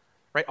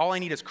 Right? All I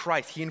need is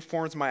Christ. He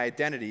informs my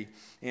identity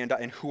and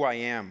who I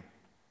am.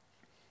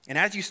 And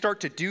as you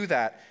start to do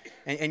that,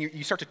 and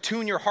you start to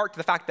tune your heart to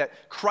the fact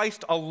that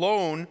Christ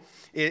alone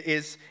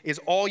is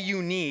all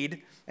you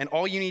need and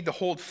all you need to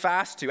hold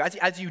fast to,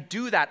 as you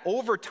do that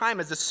over time,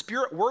 as the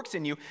Spirit works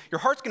in you, your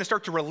heart's going to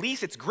start to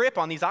release its grip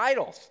on these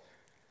idols.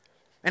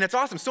 And it's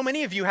awesome. So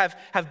many of you have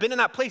been in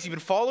that place. You've been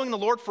following the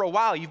Lord for a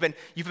while. You've been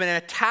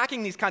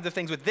attacking these kinds of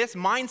things with this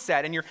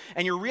mindset,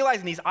 and you're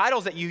realizing these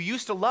idols that you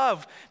used to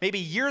love maybe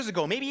years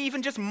ago, maybe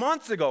even just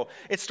months ago,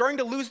 it's starting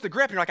to lose the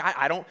grip. And you're like,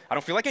 I don't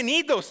feel like I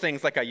need those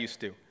things like I used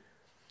to.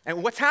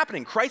 And what's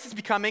happening? Christ is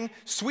becoming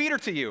sweeter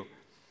to you. And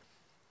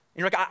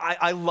you're like,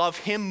 I love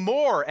him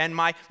more, and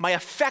my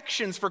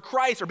affections for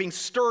Christ are being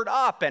stirred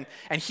up, and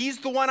he's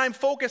the one I'm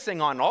focusing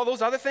on. All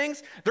those other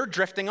things, they're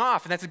drifting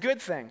off, and that's a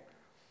good thing.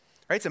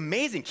 Right? It's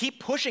amazing. Keep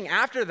pushing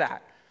after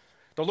that.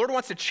 The Lord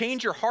wants to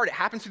change your heart. It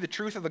happens through the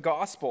truth of the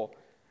gospel.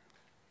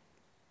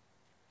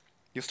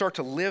 You'll start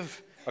to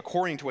live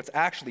according to what's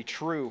actually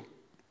true.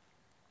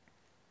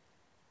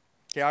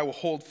 Okay, I will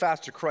hold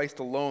fast to Christ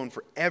alone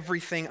for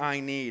everything I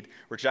need,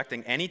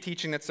 rejecting any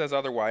teaching that says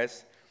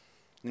otherwise.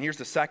 And here's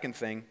the second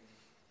thing,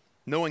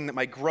 knowing that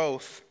my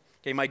growth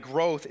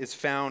is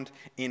found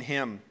in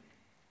him.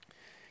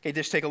 Okay,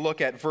 just take a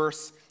look at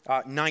verse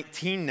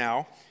 19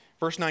 now.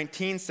 Verse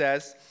 19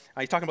 says,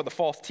 he's talking about the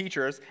false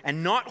teachers,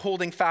 and not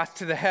holding fast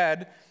to the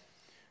head,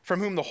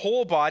 from whom the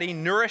whole body,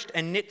 nourished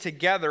and knit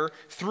together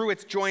through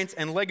its joints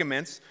and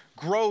ligaments,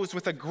 grows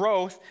with a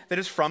growth that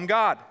is from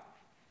God.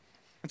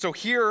 And so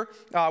here,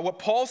 what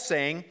Paul's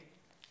saying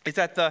is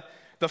that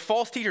the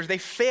false teachers, they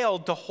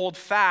failed to hold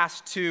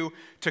fast to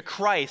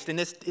Christ. In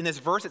this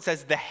verse, it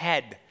says the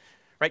head,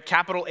 right?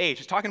 Capital H.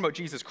 It's talking about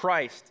Jesus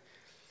Christ.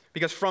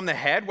 Because from the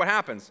head, what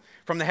happens?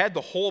 From the head, the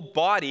whole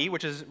body,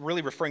 which is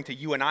really referring to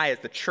you and I as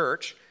the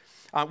church,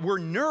 we're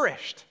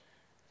nourished.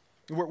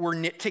 We're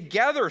knit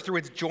together through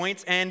its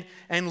joints and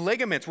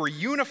ligaments. We're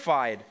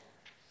unified.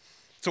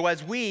 So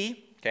as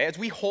we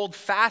hold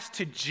fast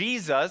to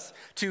Jesus,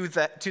 to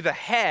the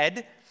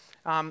head,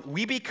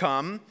 we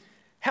become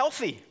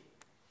healthy.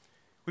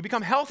 We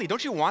become healthy.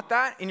 Don't you want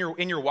that in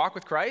your walk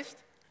with Christ?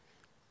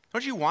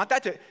 Don't you want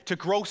that to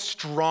grow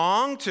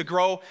strong, to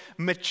grow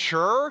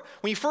mature?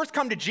 When you first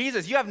come to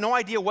Jesus, you have no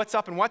idea what's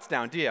up and what's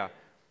down, do you?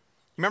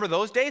 Remember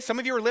those days? Some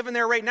of you are living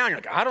there right now, and you're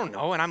like, I don't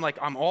know, and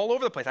I'm all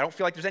over the place. I don't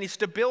feel like there's any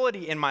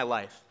stability in my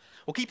life.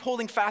 Well, keep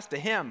holding fast to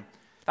him.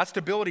 That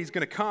stability is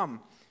going to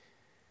come.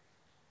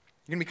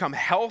 You're going to become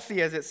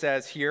healthy, as it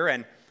says here,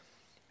 and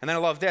then I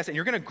love this, and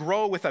you're going to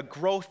grow with a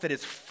growth that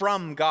is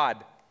from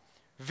God.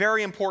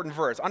 Very important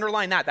verse.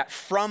 Underline that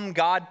from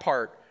God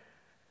part.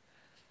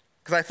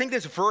 Because I think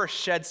this verse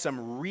sheds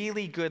some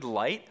really good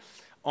light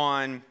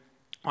on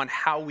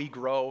how we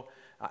grow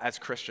as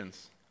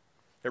Christians.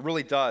 It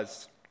really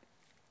does.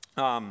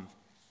 When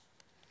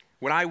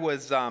I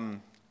was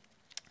in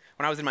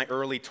my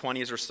early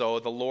 20s or so,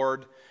 the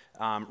Lord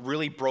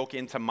really broke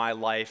into my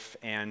life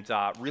and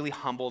really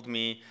humbled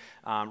me,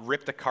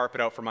 ripped the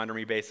carpet out from under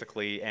me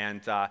basically,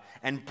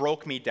 and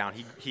broke me down.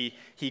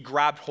 He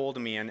grabbed hold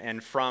of me,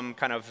 and from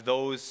kind of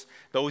those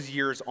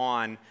years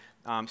on,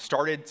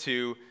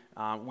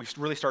 we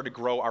really started to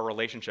grow our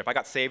relationship. I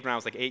got saved when I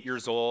was like 8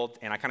 years old,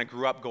 and I kind of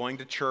grew up going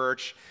to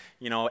church,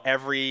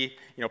 every,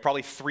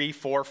 probably 3,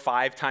 4,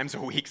 5 times a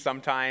week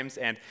sometimes.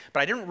 But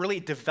I didn't really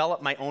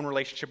develop my own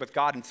relationship with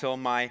God until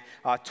my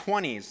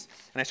 20s.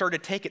 And I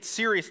started to take it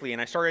seriously,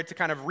 and I started to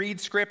kind of read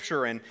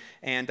scripture and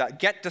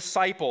get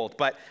discipled.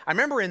 But I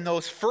remember in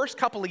those first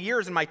couple of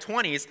years in my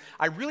 20s,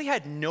 I really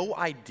had no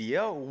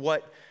idea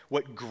what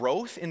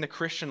growth in the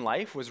Christian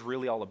life was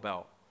really all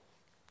about.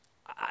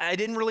 I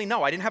didn't really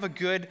know. I didn't have a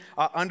good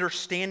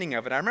understanding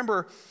of it. I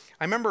remember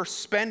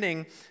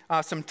spending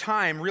some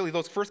time, really,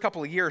 those first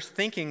couple of years,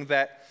 thinking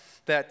that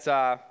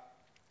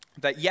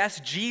yes,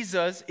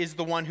 Jesus is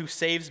the one who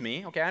saves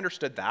me. Okay, I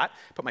understood that.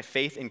 Put my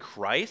faith in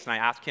Christ, and I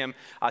asked him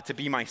to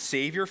be my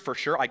Savior for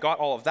sure. I got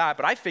all of that,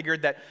 but I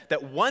figured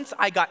that once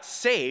I got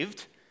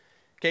saved,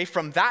 okay,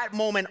 from that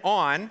moment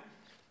on,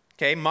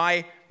 okay,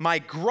 my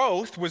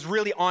growth was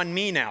really on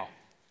me now.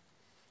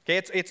 Okay,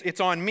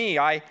 it's on me.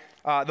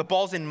 The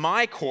ball's in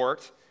my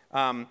court.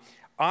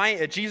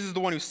 Jesus is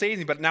the one who saves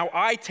me, but now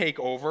I take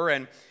over,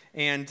 and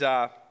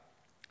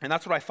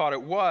that's what I thought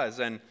it was.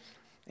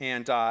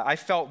 And I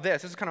felt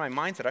this is kind of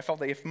my mindset. I felt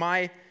that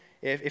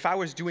if I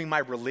was doing my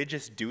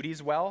religious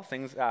duties well,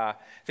 things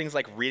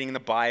like reading the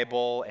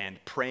Bible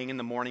and praying in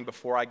the morning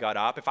before I got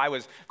up, if I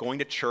was going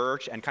to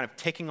church and kind of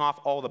ticking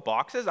off all the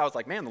boxes, I was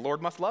like, man, the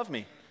Lord must love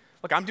me.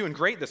 Look, I'm doing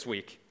great this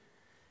week.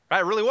 Right?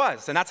 It really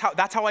was, and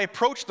that's how I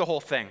approached the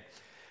whole thing.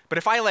 But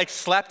if I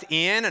slept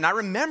in, and I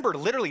remember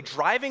literally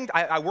driving,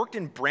 I worked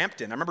in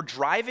Brampton. I remember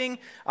driving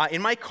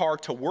in my car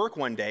to work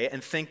one day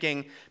and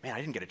thinking, man, I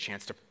didn't get a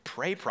chance to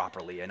pray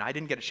properly, and I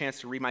didn't get a chance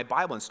to read my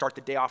Bible and start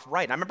the day off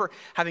right. And I remember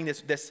having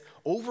this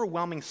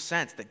overwhelming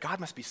sense that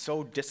God must be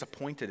so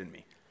disappointed in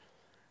me.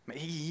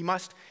 He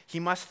must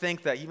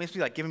think that he must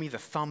be giving me the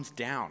thumbs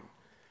down.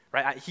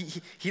 Right?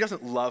 He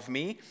doesn't love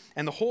me,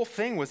 and the whole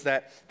thing was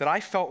that I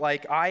felt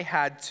like I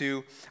had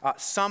to I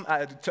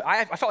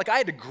felt like I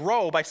had to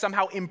grow by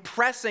somehow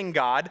impressing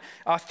God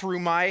through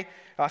my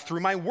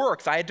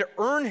works. I had to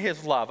earn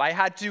His love. I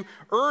had to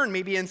earn,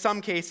 maybe in some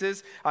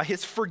cases,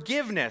 His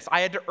forgiveness.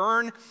 I had to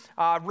earn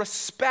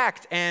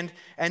respect and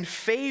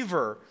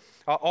favor,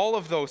 all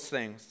of those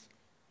things.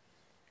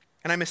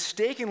 And I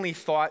mistakenly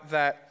thought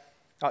that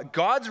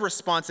God's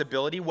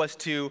responsibility was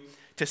to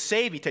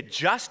save me, to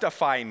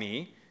justify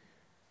me.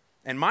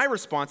 And my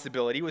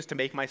responsibility was to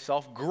make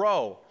myself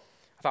grow.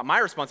 I thought my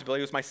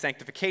responsibility was my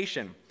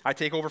sanctification. I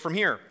take over from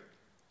here.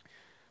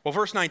 Well,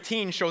 verse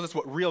 19 shows us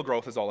what real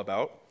growth is all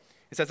about.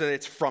 It says that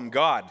it's from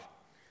God,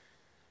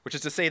 which is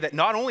to say that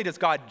not only does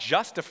God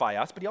justify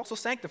us, but he also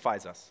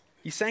sanctifies us.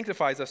 He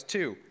sanctifies us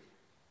too.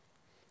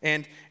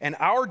 And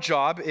our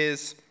job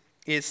is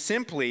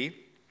simply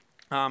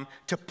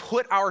to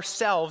put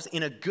ourselves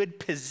in a good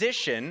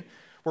position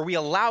where we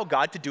allow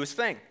God to do his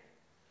thing.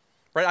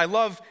 Right? I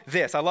love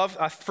this. I love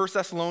 1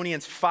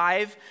 Thessalonians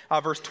 5,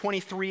 verse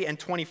 23 and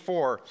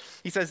 24.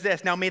 He says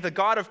this, now may the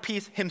God of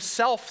peace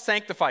himself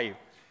sanctify you.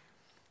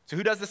 So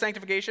who does the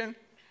sanctification?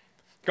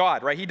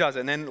 God, right? He does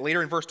it. And then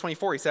later in verse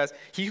 24, he says,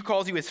 he who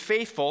calls you is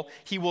faithful,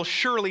 he will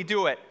surely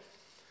do it.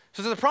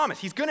 So there's a promise.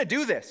 He's going to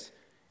do this.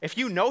 If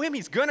you know him,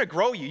 he's going to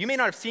grow you. You may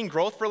not have seen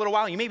growth for a little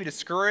while. You may be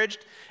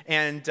discouraged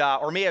and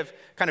or may have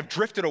kind of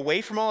drifted away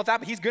from all of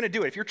that, but he's going to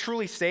do it. If you're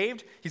truly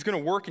saved, he's going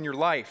to work in your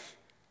life.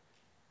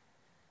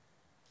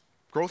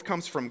 Growth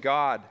comes from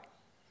God.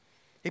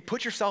 Hey,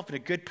 put yourself in a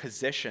good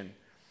position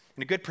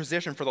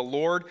for the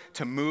Lord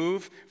to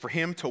move, for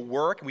him to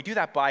work. And we do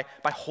that by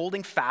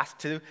holding fast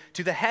to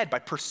the head, by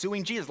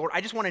pursuing Jesus. Lord,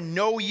 I just want to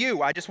know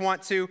you. I just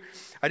want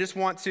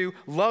to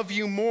love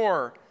you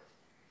more.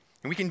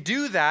 And we can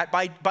do that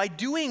by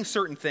doing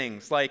certain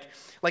things, like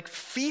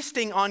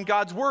feasting on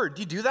God's word.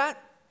 Do you do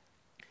that?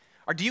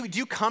 Or do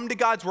you come to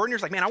God's word and you're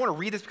just like, man, I want to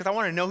read this because I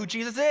want to know who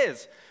Jesus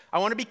is. I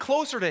want to be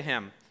closer to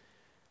him.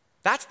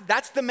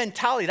 That's the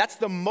mentality, that's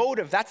the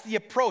motive, that's the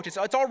approach. It's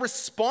our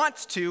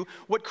response to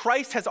what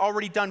Christ has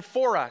already done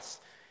for us.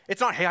 It's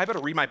not, hey, I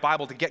better read my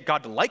Bible to get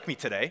God to like me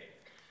today.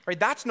 Right?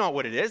 That's not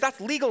what it is. That's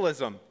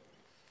legalism.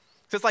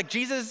 So it's like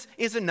Jesus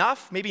is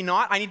enough, maybe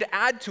not. I need to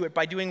add to it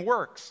by doing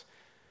works.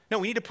 No,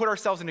 we need to put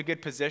ourselves in a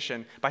good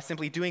position by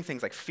simply doing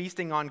things like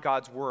feasting on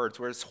God's words,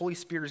 where his Holy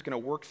Spirit is going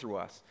to work through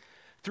us.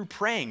 Through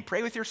praying,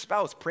 pray with your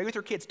spouse, pray with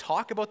your kids,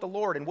 talk about the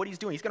Lord and what he's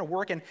doing. He's going to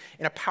work in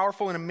a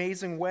powerful and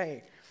amazing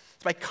way.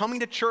 It's by coming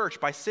to church,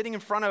 by sitting in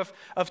front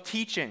of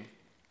teaching,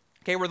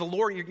 okay, where the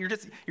Lord,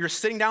 you're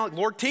sitting down, like,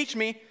 Lord, teach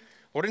me,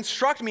 Lord,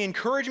 instruct me,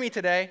 encourage me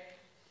today,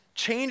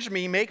 change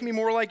me, make me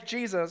more like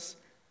Jesus.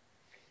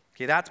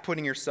 Okay, that's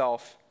putting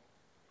yourself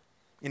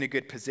in a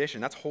good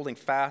position. That's holding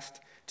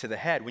fast to the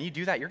head. When you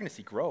do that, you're going to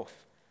see growth.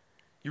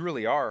 You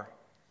really are.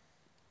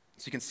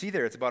 So you can see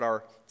there, it's about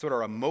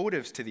our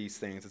motives to these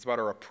things. It's about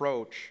our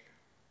approach.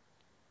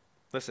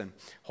 Listen,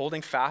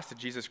 holding fast to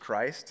Jesus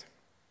Christ,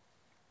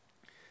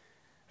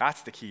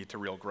 That's the key to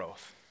real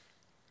growth.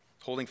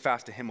 Holding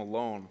fast to him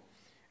alone.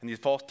 And these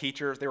false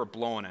teachers, they were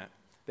blowing it.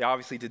 They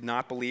obviously did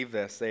not believe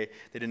this. They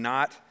did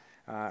not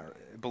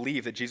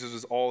believe that Jesus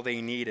was all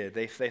they needed.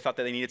 They thought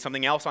that they needed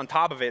something else on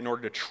top of it in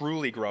order to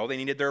truly grow. They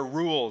needed their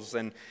rules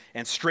and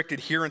strict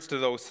adherence to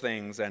those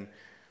things and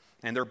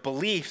their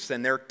beliefs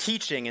and their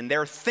teaching and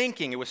their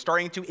thinking. It was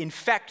starting to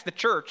infect the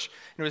church,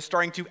 and it was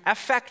starting to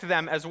affect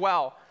them as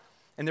well.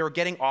 And they were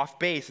getting off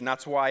base, and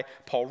that's why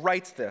Paul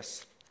writes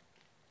this.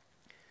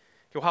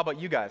 Okay, well, how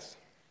about you guys?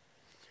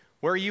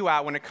 Where are you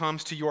at when it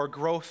comes to your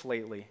growth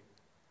lately?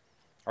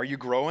 Are you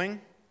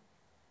growing?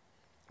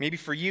 Maybe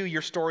for you,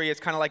 your story is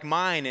kind of like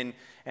mine,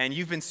 and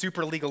you've been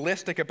super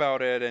legalistic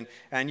about it,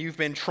 and you've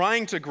been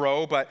trying to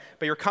grow, but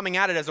you're coming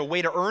at it as a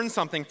way to earn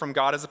something from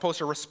God as opposed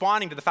to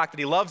responding to the fact that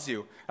he loves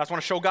you. I just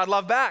want to show God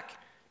love back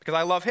because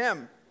I love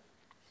him.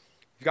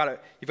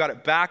 You've got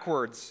it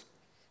backwards.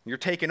 You're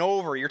taking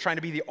over. You're trying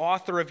to be the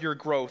author of your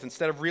growth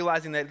instead of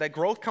realizing that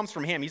growth comes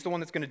from him. He's the one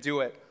that's going to do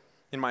it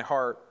in my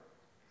heart.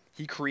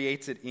 He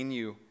creates it in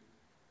you.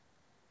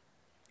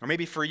 Or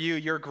maybe for you,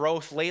 your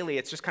growth lately,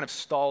 it's just kind of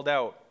stalled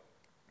out.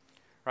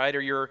 Right?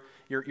 Or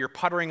you're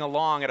puttering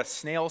along at a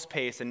snail's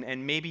pace,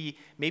 and maybe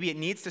it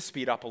needs to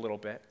speed up a little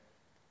bit.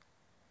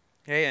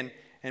 Okay,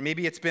 and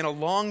maybe it's been a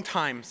long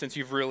time since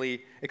you've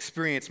really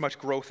experienced much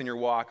growth in your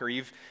walk, or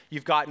you've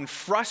gotten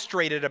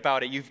frustrated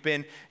about it, you've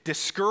been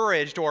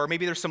discouraged, or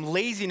maybe there's some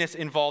laziness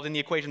involved in the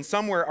equation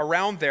somewhere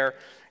around there,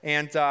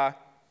 and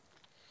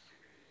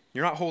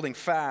you're not holding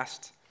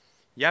fast.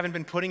 You haven't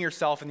been putting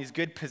yourself in these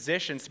good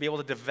positions to be able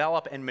to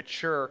develop and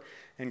mature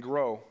and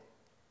grow.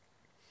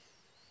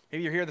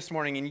 Maybe you're here this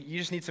morning and you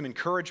just need some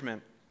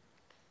encouragement.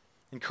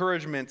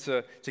 Encouragement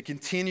to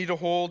continue to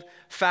hold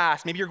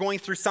fast. Maybe you're going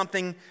through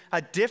something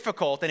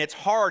difficult and it's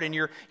hard and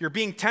you're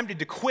being tempted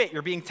to quit.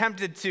 You're being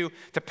tempted to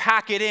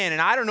pack it in. And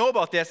I don't know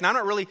about this, and I'm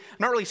not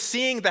really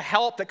seeing the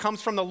help that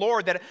comes from the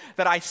Lord that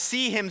I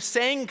see him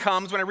saying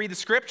comes when I read the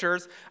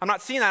scriptures. I'm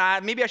not seeing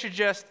that. Maybe I should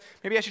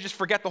just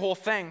forget the whole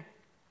thing.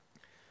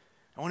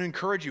 I want to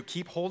encourage you,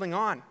 keep holding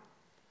on.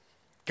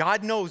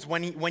 God knows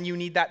when you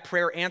need that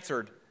prayer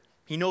answered.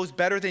 He knows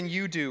better than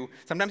you do.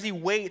 Sometimes he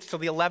waits till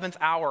the 11th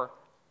hour.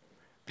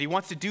 But he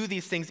wants to do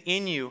these things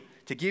in you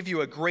to give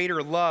you a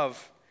greater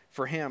love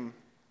for him.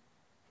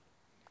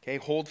 Okay,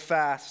 hold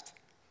fast.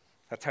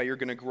 That's how you're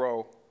going to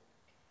grow.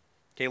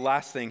 Okay,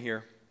 last thing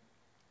here.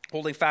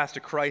 Holding fast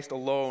to Christ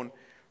alone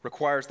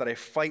requires that I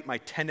fight my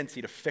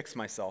tendency to fix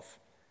myself.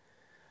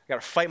 I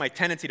got to fight my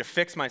tendency to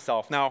fix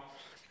myself. Now,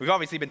 we've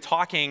obviously been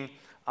talking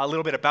a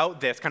little bit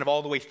about this kind of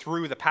all the way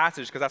through the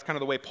passage because that's kind of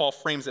the way Paul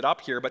frames it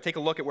up here. But take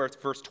a look at where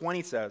verse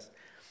 20 says.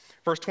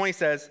 Verse 20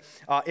 says,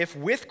 if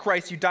with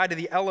Christ you died to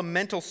the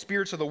elemental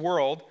spirits of the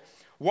world,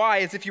 why,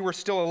 as if you were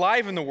still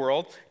alive in the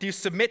world, do you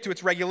submit to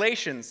its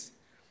regulations?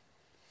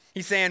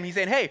 He's saying,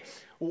 hey,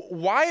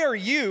 why are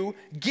you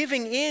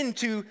giving in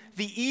to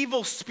the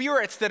evil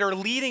spirits that are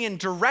leading and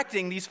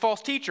directing these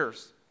false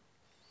teachers?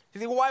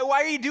 You think, why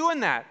are you doing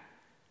that?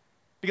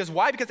 Because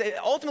why? Because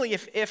ultimately,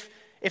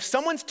 if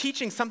someone's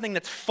teaching something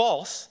that's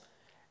false,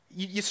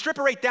 you strip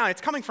it right down.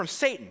 It's coming from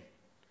Satan.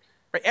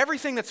 Right?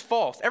 Everything that's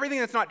false, everything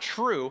that's not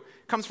true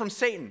comes from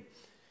Satan.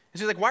 And so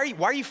he's like,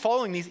 why are you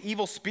following these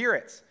evil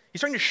spirits?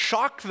 He's trying to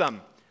shock them,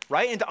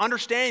 right? Into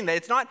understanding that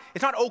it's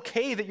not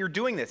okay that you're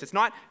doing this. It's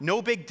not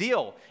no big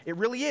deal. It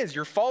really is.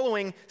 You're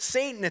following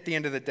Satan at the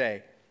end of the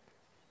day.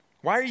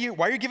 Why are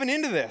you giving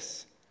into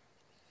this?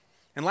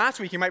 And last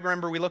week, you might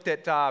remember we looked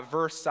at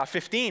verse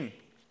 15.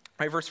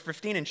 Right? Verse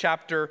 15 in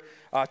chapter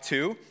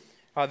 2.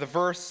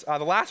 The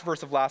last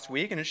verse of last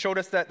week, and it showed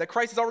us that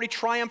Christ has already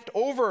triumphed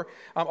over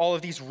all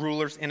of these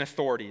rulers and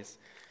authorities.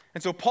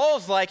 And so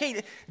Paul's like,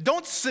 hey,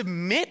 don't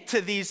submit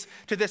to this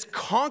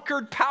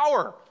conquered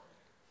power.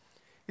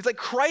 He's like,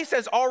 Christ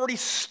has already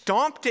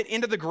stomped it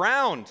into the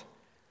ground.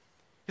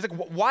 He's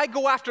like, why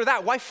go after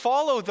that? Why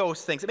follow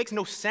those things? It makes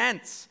no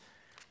sense.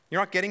 You're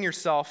not getting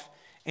yourself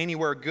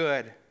anywhere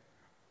good.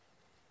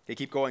 Okay,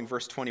 keep going,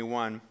 verse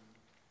 21.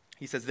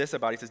 He says this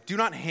about it. He says, do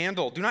not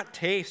handle, do not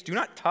taste, do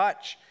not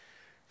touch,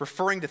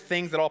 referring to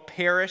things that all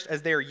perish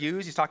as they are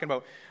used. He's talking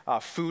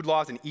about food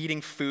laws and eating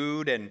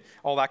food and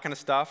all that kind of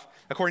stuff,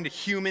 according to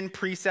human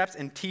precepts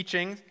and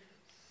teachings.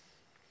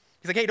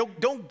 He's like, hey,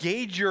 don't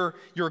gauge your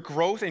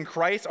growth in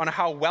Christ on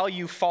how well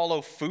you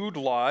follow food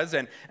laws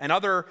and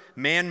other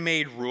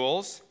man-made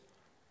rules.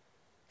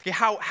 Okay,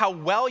 how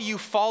well you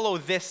follow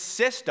this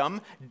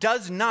system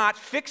does not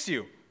fix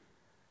you.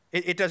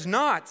 It does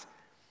not.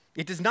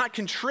 It does not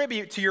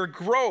contribute to your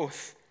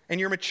growth and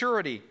your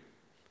maturity.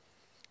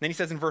 Then he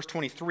says in verse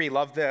 23,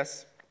 love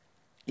this.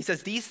 He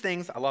says, these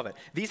things, I love it,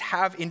 these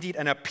have indeed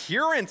an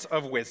appearance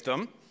of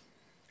wisdom,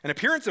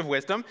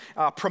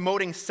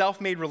 promoting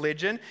self-made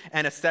religion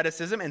and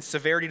asceticism and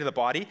severity to the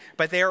body,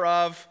 but they are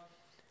of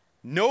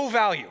no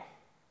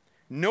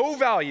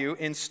value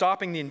in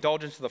stopping the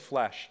indulgence of the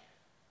flesh.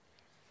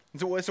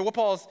 And so what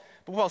Paul's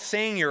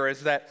saying here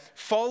is that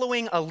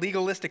following a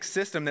legalistic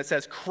system that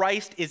says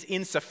Christ is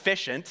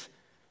insufficient,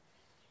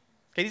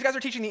 okay, these guys are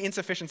teaching the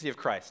insufficiency of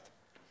Christ.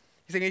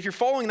 He's saying if you're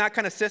following that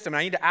kind of system, and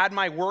I need to add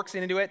my works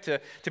into it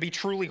to be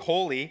truly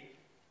holy,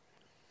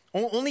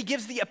 only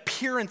gives the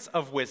appearance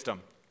of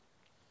wisdom.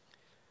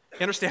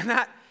 You understand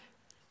that?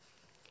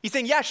 He's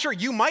saying, yeah, sure,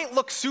 you might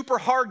look super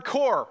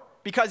hardcore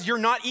because you're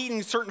not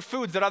eating certain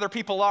foods that other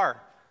people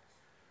are.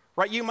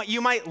 Right?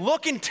 You might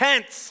look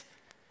intense,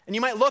 and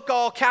you might look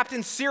all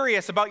Captain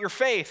Serious about your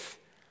faith.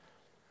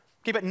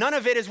 Okay, but none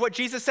of it is what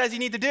Jesus says you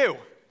need to do.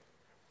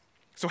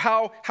 So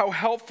how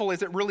helpful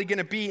is it really going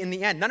to be in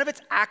the end? None of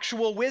it's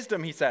actual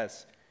wisdom, he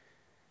says.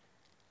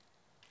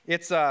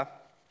 It's a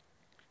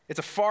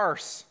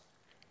farce.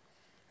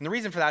 And the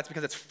reason for that is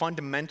because it's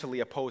fundamentally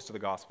opposed to the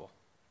gospel.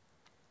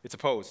 It's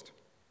opposed.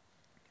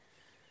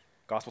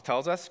 Gospel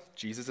tells us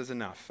Jesus is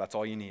enough. That's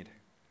all you need.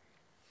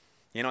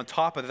 And on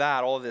top of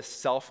that, all of this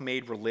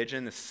self-made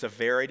religion, this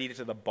severity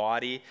to the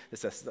body,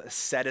 this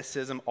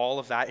asceticism, all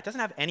of that, it doesn't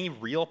have any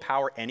real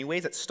power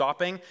anyways at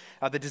stopping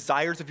the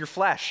desires of your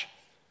flesh.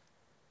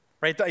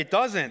 Right? It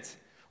doesn't.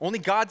 Only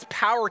God's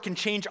power can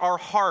change our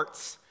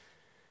hearts.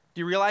 Do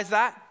you realize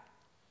that?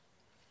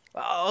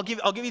 I'll give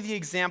you the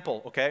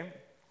example, okay?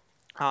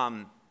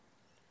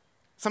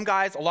 Some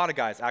guys, a lot of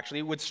guys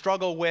actually, would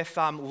struggle with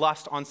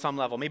lust on some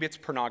level. Maybe it's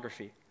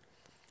pornography.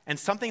 And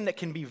something that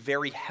can be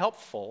very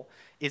helpful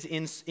is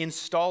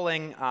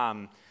installing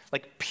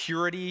like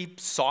purity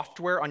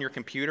software on your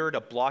computer to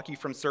block you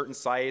from certain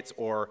sites,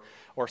 or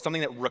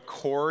something that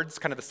records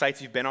kind of the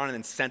sites you've been on and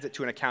then sends it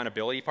to an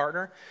accountability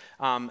partner.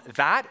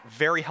 That,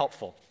 very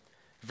helpful.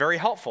 Very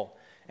helpful.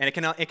 And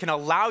it can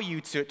allow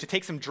you to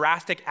take some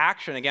drastic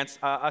action against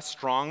a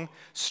strong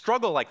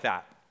struggle like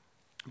that.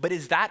 But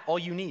is that all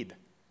you need?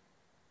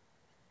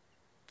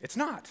 It's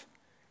not.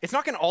 It's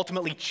not going to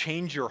ultimately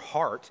change your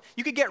heart.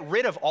 You could get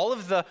rid of all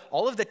of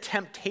the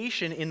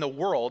temptation in the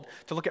world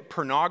to look at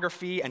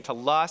pornography and to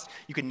lust.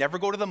 You could never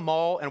go to the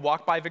mall and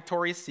walk by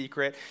Victoria's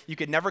Secret. You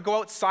could never go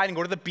outside and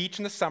go to the beach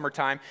in the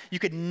summertime. You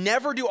could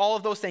never do all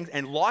of those things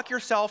and lock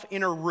yourself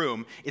in a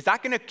room. Is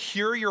that going to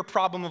cure your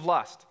problem of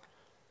lust?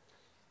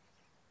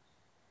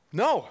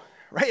 No,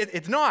 right?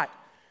 It's not.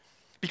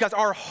 Because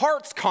our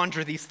hearts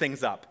conjure these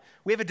things up.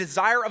 We have a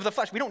desire of the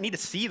flesh. We don't need to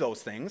see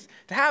those things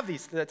to have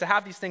these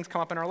things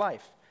come up in our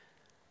life.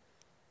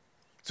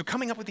 So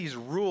coming up with these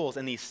rules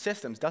and these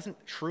systems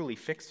doesn't truly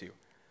fix you.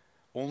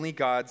 Only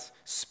God's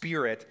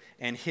Spirit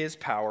and His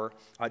power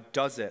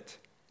does it.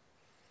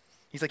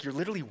 He's like, you're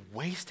literally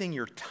wasting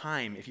your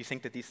time if you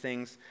think that these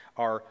things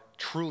are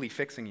truly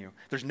fixing you.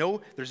 There's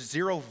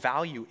zero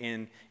value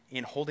in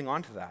holding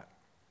on to that.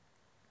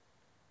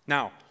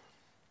 Now,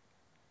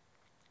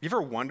 you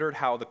ever wondered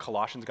how the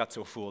Colossians got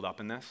so fooled up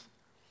in this?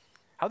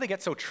 How they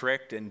get so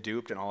tricked and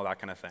duped and all of that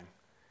kind of thing?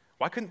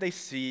 Why couldn't they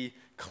see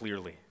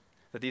clearly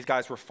that these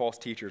guys were false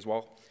teachers?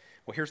 Well,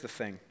 here's the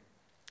thing.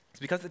 It's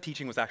because the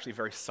teaching was actually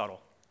very subtle.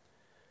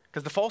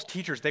 Because the false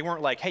teachers, they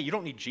weren't like, hey, you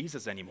don't need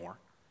Jesus anymore.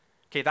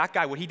 Okay, that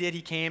guy, what he did,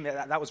 he came,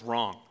 that was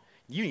wrong.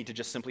 You need to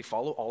just simply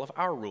follow all of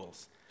our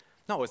rules.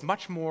 No, it was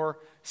much more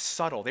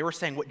subtle. They were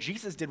saying what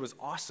Jesus did was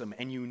awesome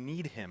and you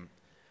need him.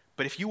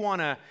 But if you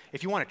want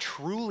to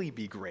truly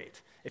be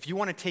great, if you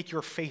want to take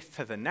your faith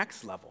to the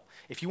next level,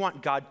 if you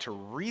want God to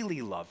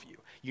really love you,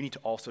 you need to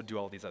also do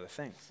all these other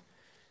things.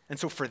 And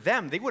so for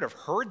them, they would have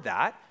heard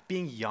that,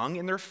 being young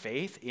in their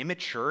faith,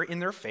 immature in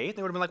their faith.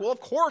 They would have been like, well, of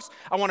course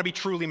I want to be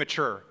truly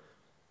mature.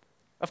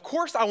 Of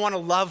course I want to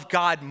love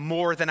God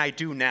more than I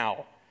do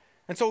now.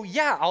 And so,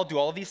 yeah, I'll do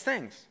all of these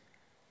things.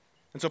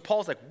 And so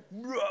Paul's like,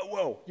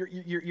 whoa,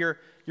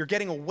 you're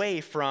getting away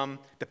from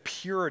the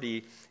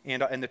purity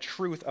and the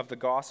truth of the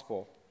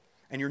gospel.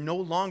 And you're no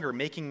longer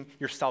making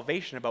your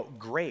salvation about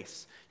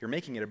grace. You're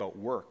making it about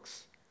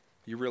works.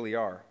 You really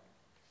are.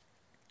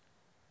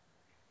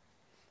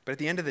 But at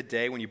the end of the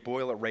day, when you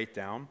boil it right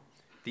down,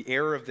 the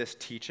error of this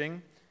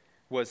teaching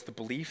was the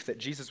belief that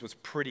Jesus was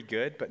pretty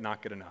good, but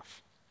not good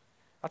enough.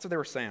 That's what they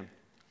were saying.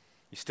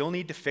 You still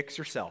need to fix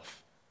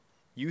yourself.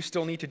 You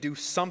still need to do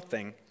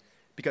something,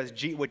 because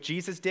what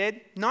Jesus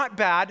did, not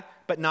bad,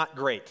 but not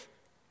great.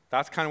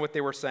 That's kind of what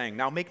they were saying.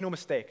 Now, make no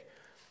mistake.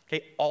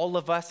 Okay, all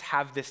of us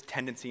have this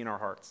tendency in our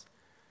hearts.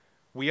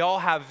 We all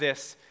have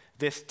this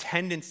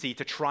tendency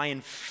to try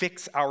and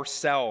fix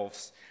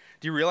ourselves.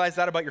 Do you realize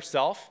that about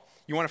yourself?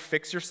 You want to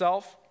fix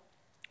yourself?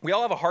 We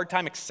all have a hard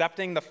time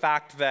accepting the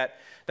fact that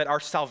our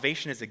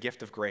salvation is a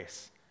gift of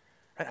grace.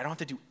 Right? I don't have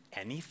to do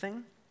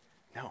anything?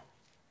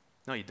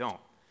 No, you don't.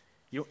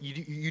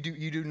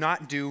 You do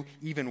not do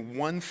even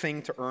one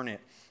thing to earn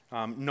it.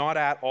 Not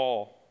at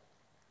all.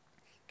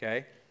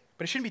 Okay?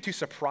 But it shouldn't be too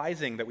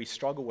surprising that we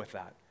struggle with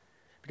that.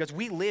 Because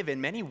we live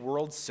in many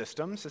world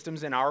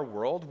systems in our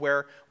world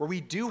where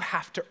we do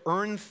have to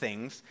earn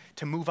things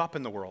to move up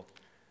in the world.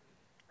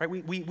 Right?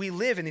 We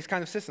live in these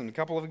kinds of systems. A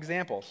couple of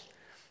examples.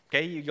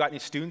 Okay, you got any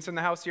students in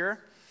the house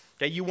here?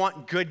 Okay, you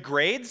want good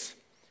grades?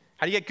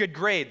 How do you get good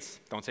grades?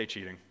 Don't say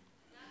cheating.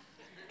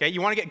 Okay,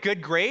 you want to get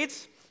good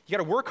grades? You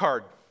got to work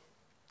hard,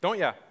 don't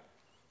you?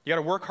 You got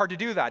to work hard to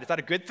do that. Is that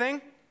a good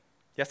thing?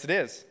 Yes, it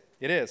is.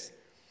 It is.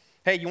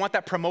 Hey, you want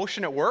that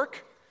promotion at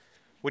work?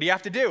 What do you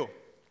have to do?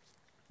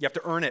 You have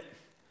to earn it.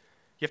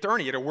 You have to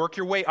earn it. You got to work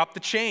your way up the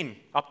chain,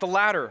 up the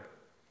ladder.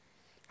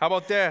 How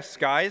about this,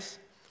 guys?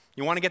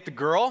 You want to get the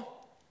girl?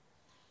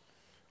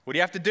 What do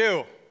you have to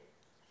do?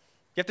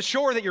 You have to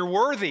show her that you're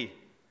worthy.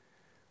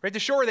 Right? To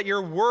show her that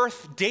you're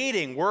worth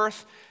dating,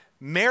 worth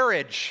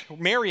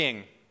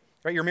marrying,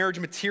 right? Your marriage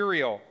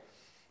material.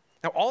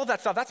 Now, all of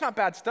that stuff, that's not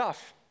bad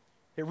stuff.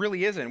 It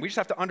really isn't. We just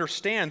have to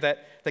understand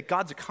that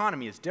God's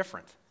economy is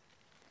different.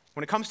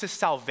 When it comes to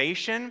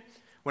salvation,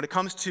 when it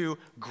comes to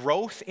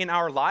growth in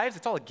our lives,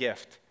 it's all a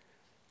gift.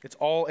 It's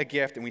all a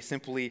gift, and we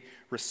simply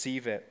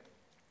receive it.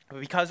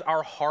 Because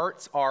our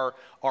hearts are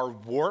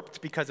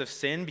warped because of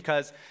sin,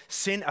 because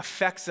sin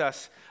affects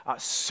us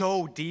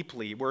so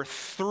deeply, we're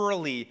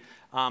thoroughly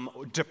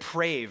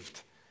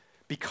depraved.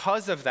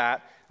 Because of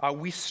that,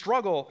 we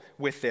struggle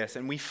with this,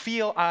 and we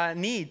feel a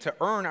need to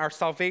earn our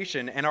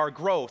salvation and our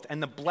growth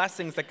and the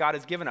blessings that God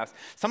has given us.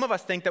 Some of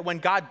us think that when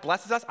God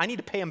blesses us, I need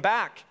to pay him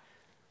back.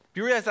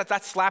 Do you realize that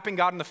that's slapping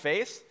God in the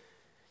face?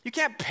 You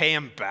can't pay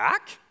him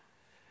back.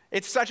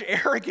 It's such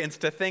arrogance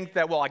to think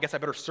that, well, I guess I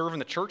better serve in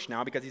the church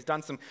now because he's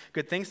done some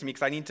good things to me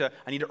because I need to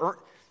earn.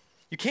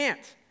 You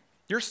can't.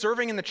 Your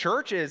serving in the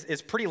church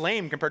is pretty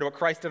lame compared to what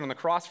Christ did on the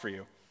cross for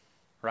you,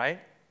 right?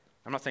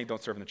 I'm not saying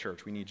don't serve in the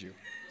church. We need you.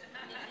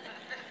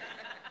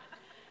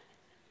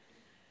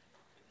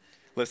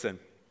 Listen,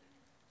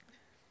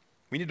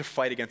 we need to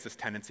fight against this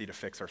tendency to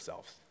fix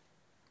ourselves.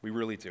 We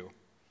really do.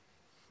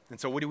 And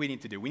so what do we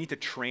need to do? We need to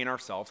train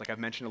ourselves, like I've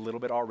mentioned a little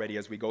bit already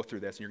as we go through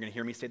this, and you're going to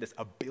hear me say this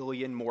a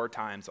billion more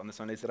times on the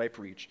Sundays that I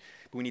preach.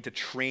 But we need to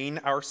train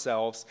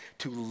ourselves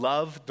to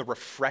love the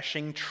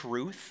refreshing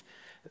truth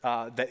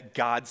that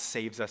God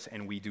saves us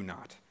and we do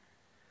not.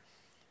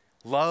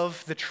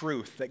 Love the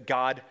truth that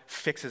God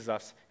fixes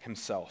us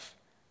himself.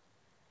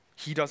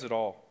 He does it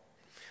all.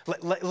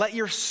 Let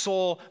your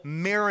soul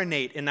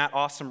marinate in that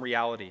awesome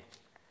reality.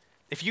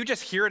 If you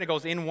just hear it and it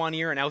goes in one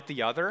ear and out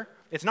the other,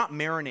 it's not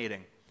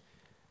marinating.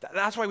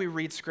 That's why we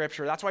read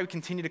Scripture. That's why we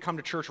continue to come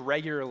to church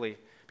regularly,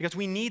 because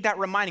we need that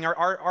reminding.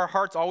 Our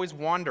hearts always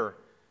wander.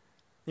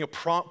 You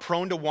know,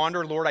 prone to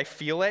wander, Lord, I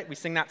feel it. We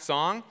sing that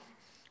song.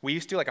 We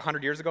used to, like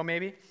 100 years ago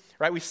maybe,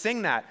 right? We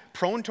sing that.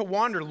 Prone to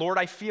wander, Lord,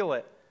 I feel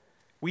it.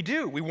 We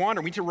do. We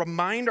wander. We need to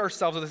remind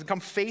ourselves of this and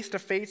come face to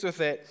face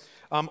with it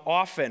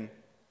often.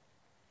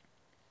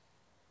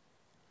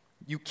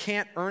 You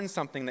can't earn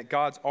something that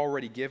God's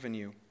already given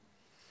you.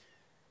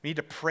 We need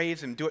to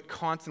praise him. Do it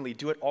constantly.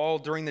 Do it all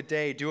during the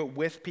day. Do it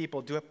with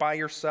people. Do it by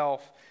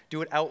yourself.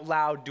 Do it out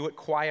loud. Do it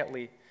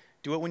quietly.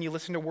 Do it when you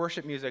listen to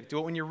worship music. Do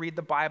it when you read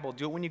the Bible.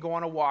 Do it when you go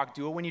on a walk.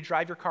 Do it when you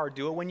drive your car.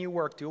 Do it when you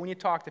work. Do it when you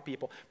talk to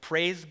people.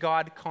 Praise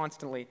God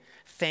constantly.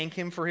 Thank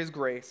him for his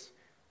grace.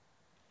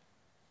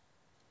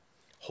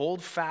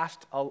 Hold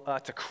fast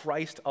to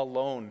Christ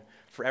alone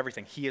for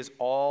everything. He is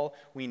all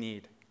we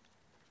need.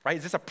 Right?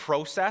 Is this a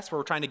process where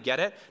we're trying to get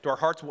it? Do our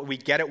hearts, we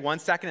get it 1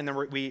 second and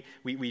then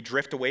we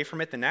drift away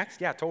from it the next?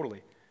 Yeah,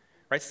 totally.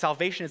 Right?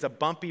 Salvation is a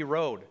bumpy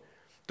road.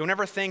 Don't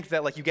ever think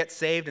that like you get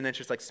saved and then it's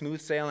just like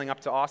smooth sailing up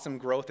to awesome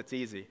growth. It's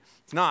easy.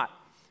 It's not.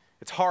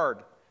 It's hard.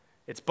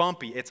 It's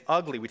bumpy. It's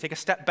ugly. We take a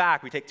step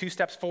back. We take 2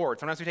 steps forward.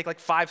 Sometimes we take like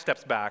 5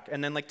 steps back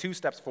and then like 2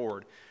 steps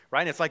forward.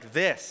 Right? And it's like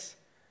this.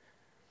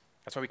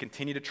 That's why we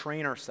continue to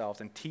train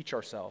ourselves and teach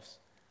ourselves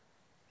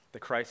that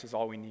Christ is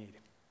all we need.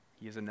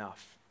 He is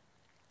enough.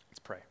 Let's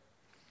pray.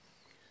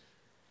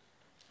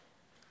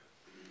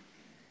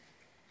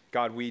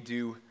 God, we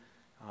do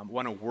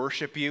want to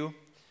worship you.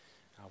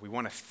 We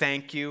want to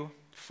thank you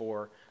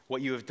for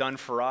what you have done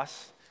for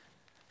us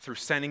through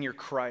sending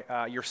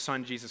your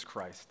Son, Jesus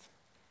Christ.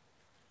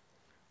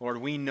 Lord,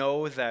 we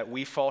know that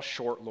we fall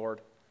short, Lord.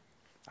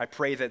 I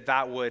pray that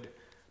that would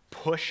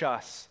push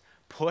us,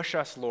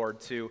 Lord,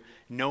 to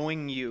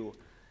knowing you,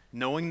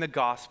 knowing the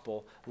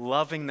gospel,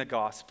 loving the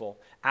gospel,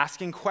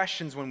 asking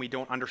questions when we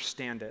don't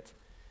understand it,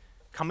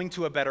 coming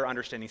to a better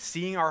understanding,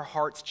 seeing our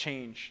hearts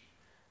change.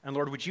 And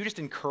Lord, would you just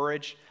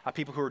encourage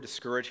people who are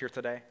discouraged here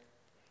today?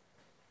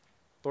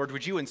 Lord,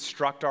 would you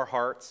instruct our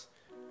hearts?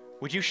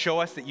 Would you show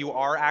us that you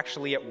are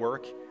actually at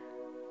work?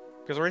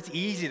 Because Lord, it's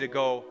easy to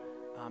go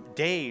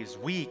days,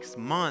 weeks,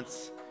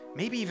 months,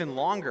 maybe even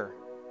longer,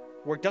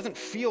 where it doesn't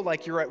feel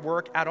like you're at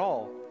work at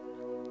all.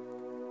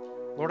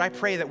 Lord, I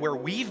pray that where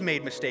we've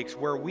made mistakes,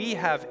 where we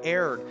have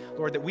erred,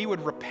 Lord, that we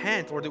would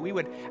repent, Lord, that we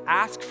would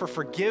ask for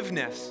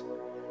forgiveness,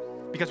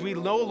 because we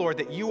know, Lord,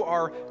 that you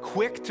are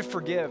quick to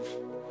forgive.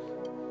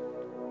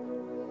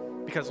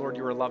 Because, Lord,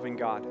 you're a loving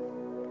God.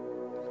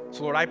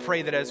 So, Lord, I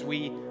pray that as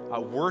we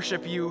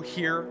worship you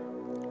here,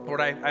 Lord,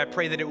 I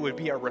pray that it would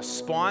be a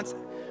response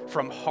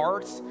from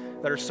hearts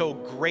that are so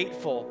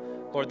grateful,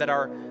 Lord, that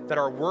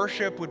our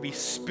worship would be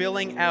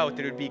spilling out,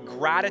 that it would be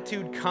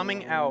gratitude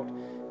coming out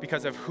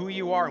because of who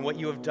you are and what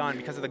you have done,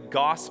 because of the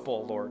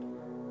gospel, Lord.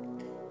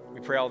 We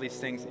pray all these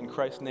things in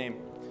Christ's name.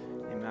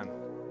 Amen.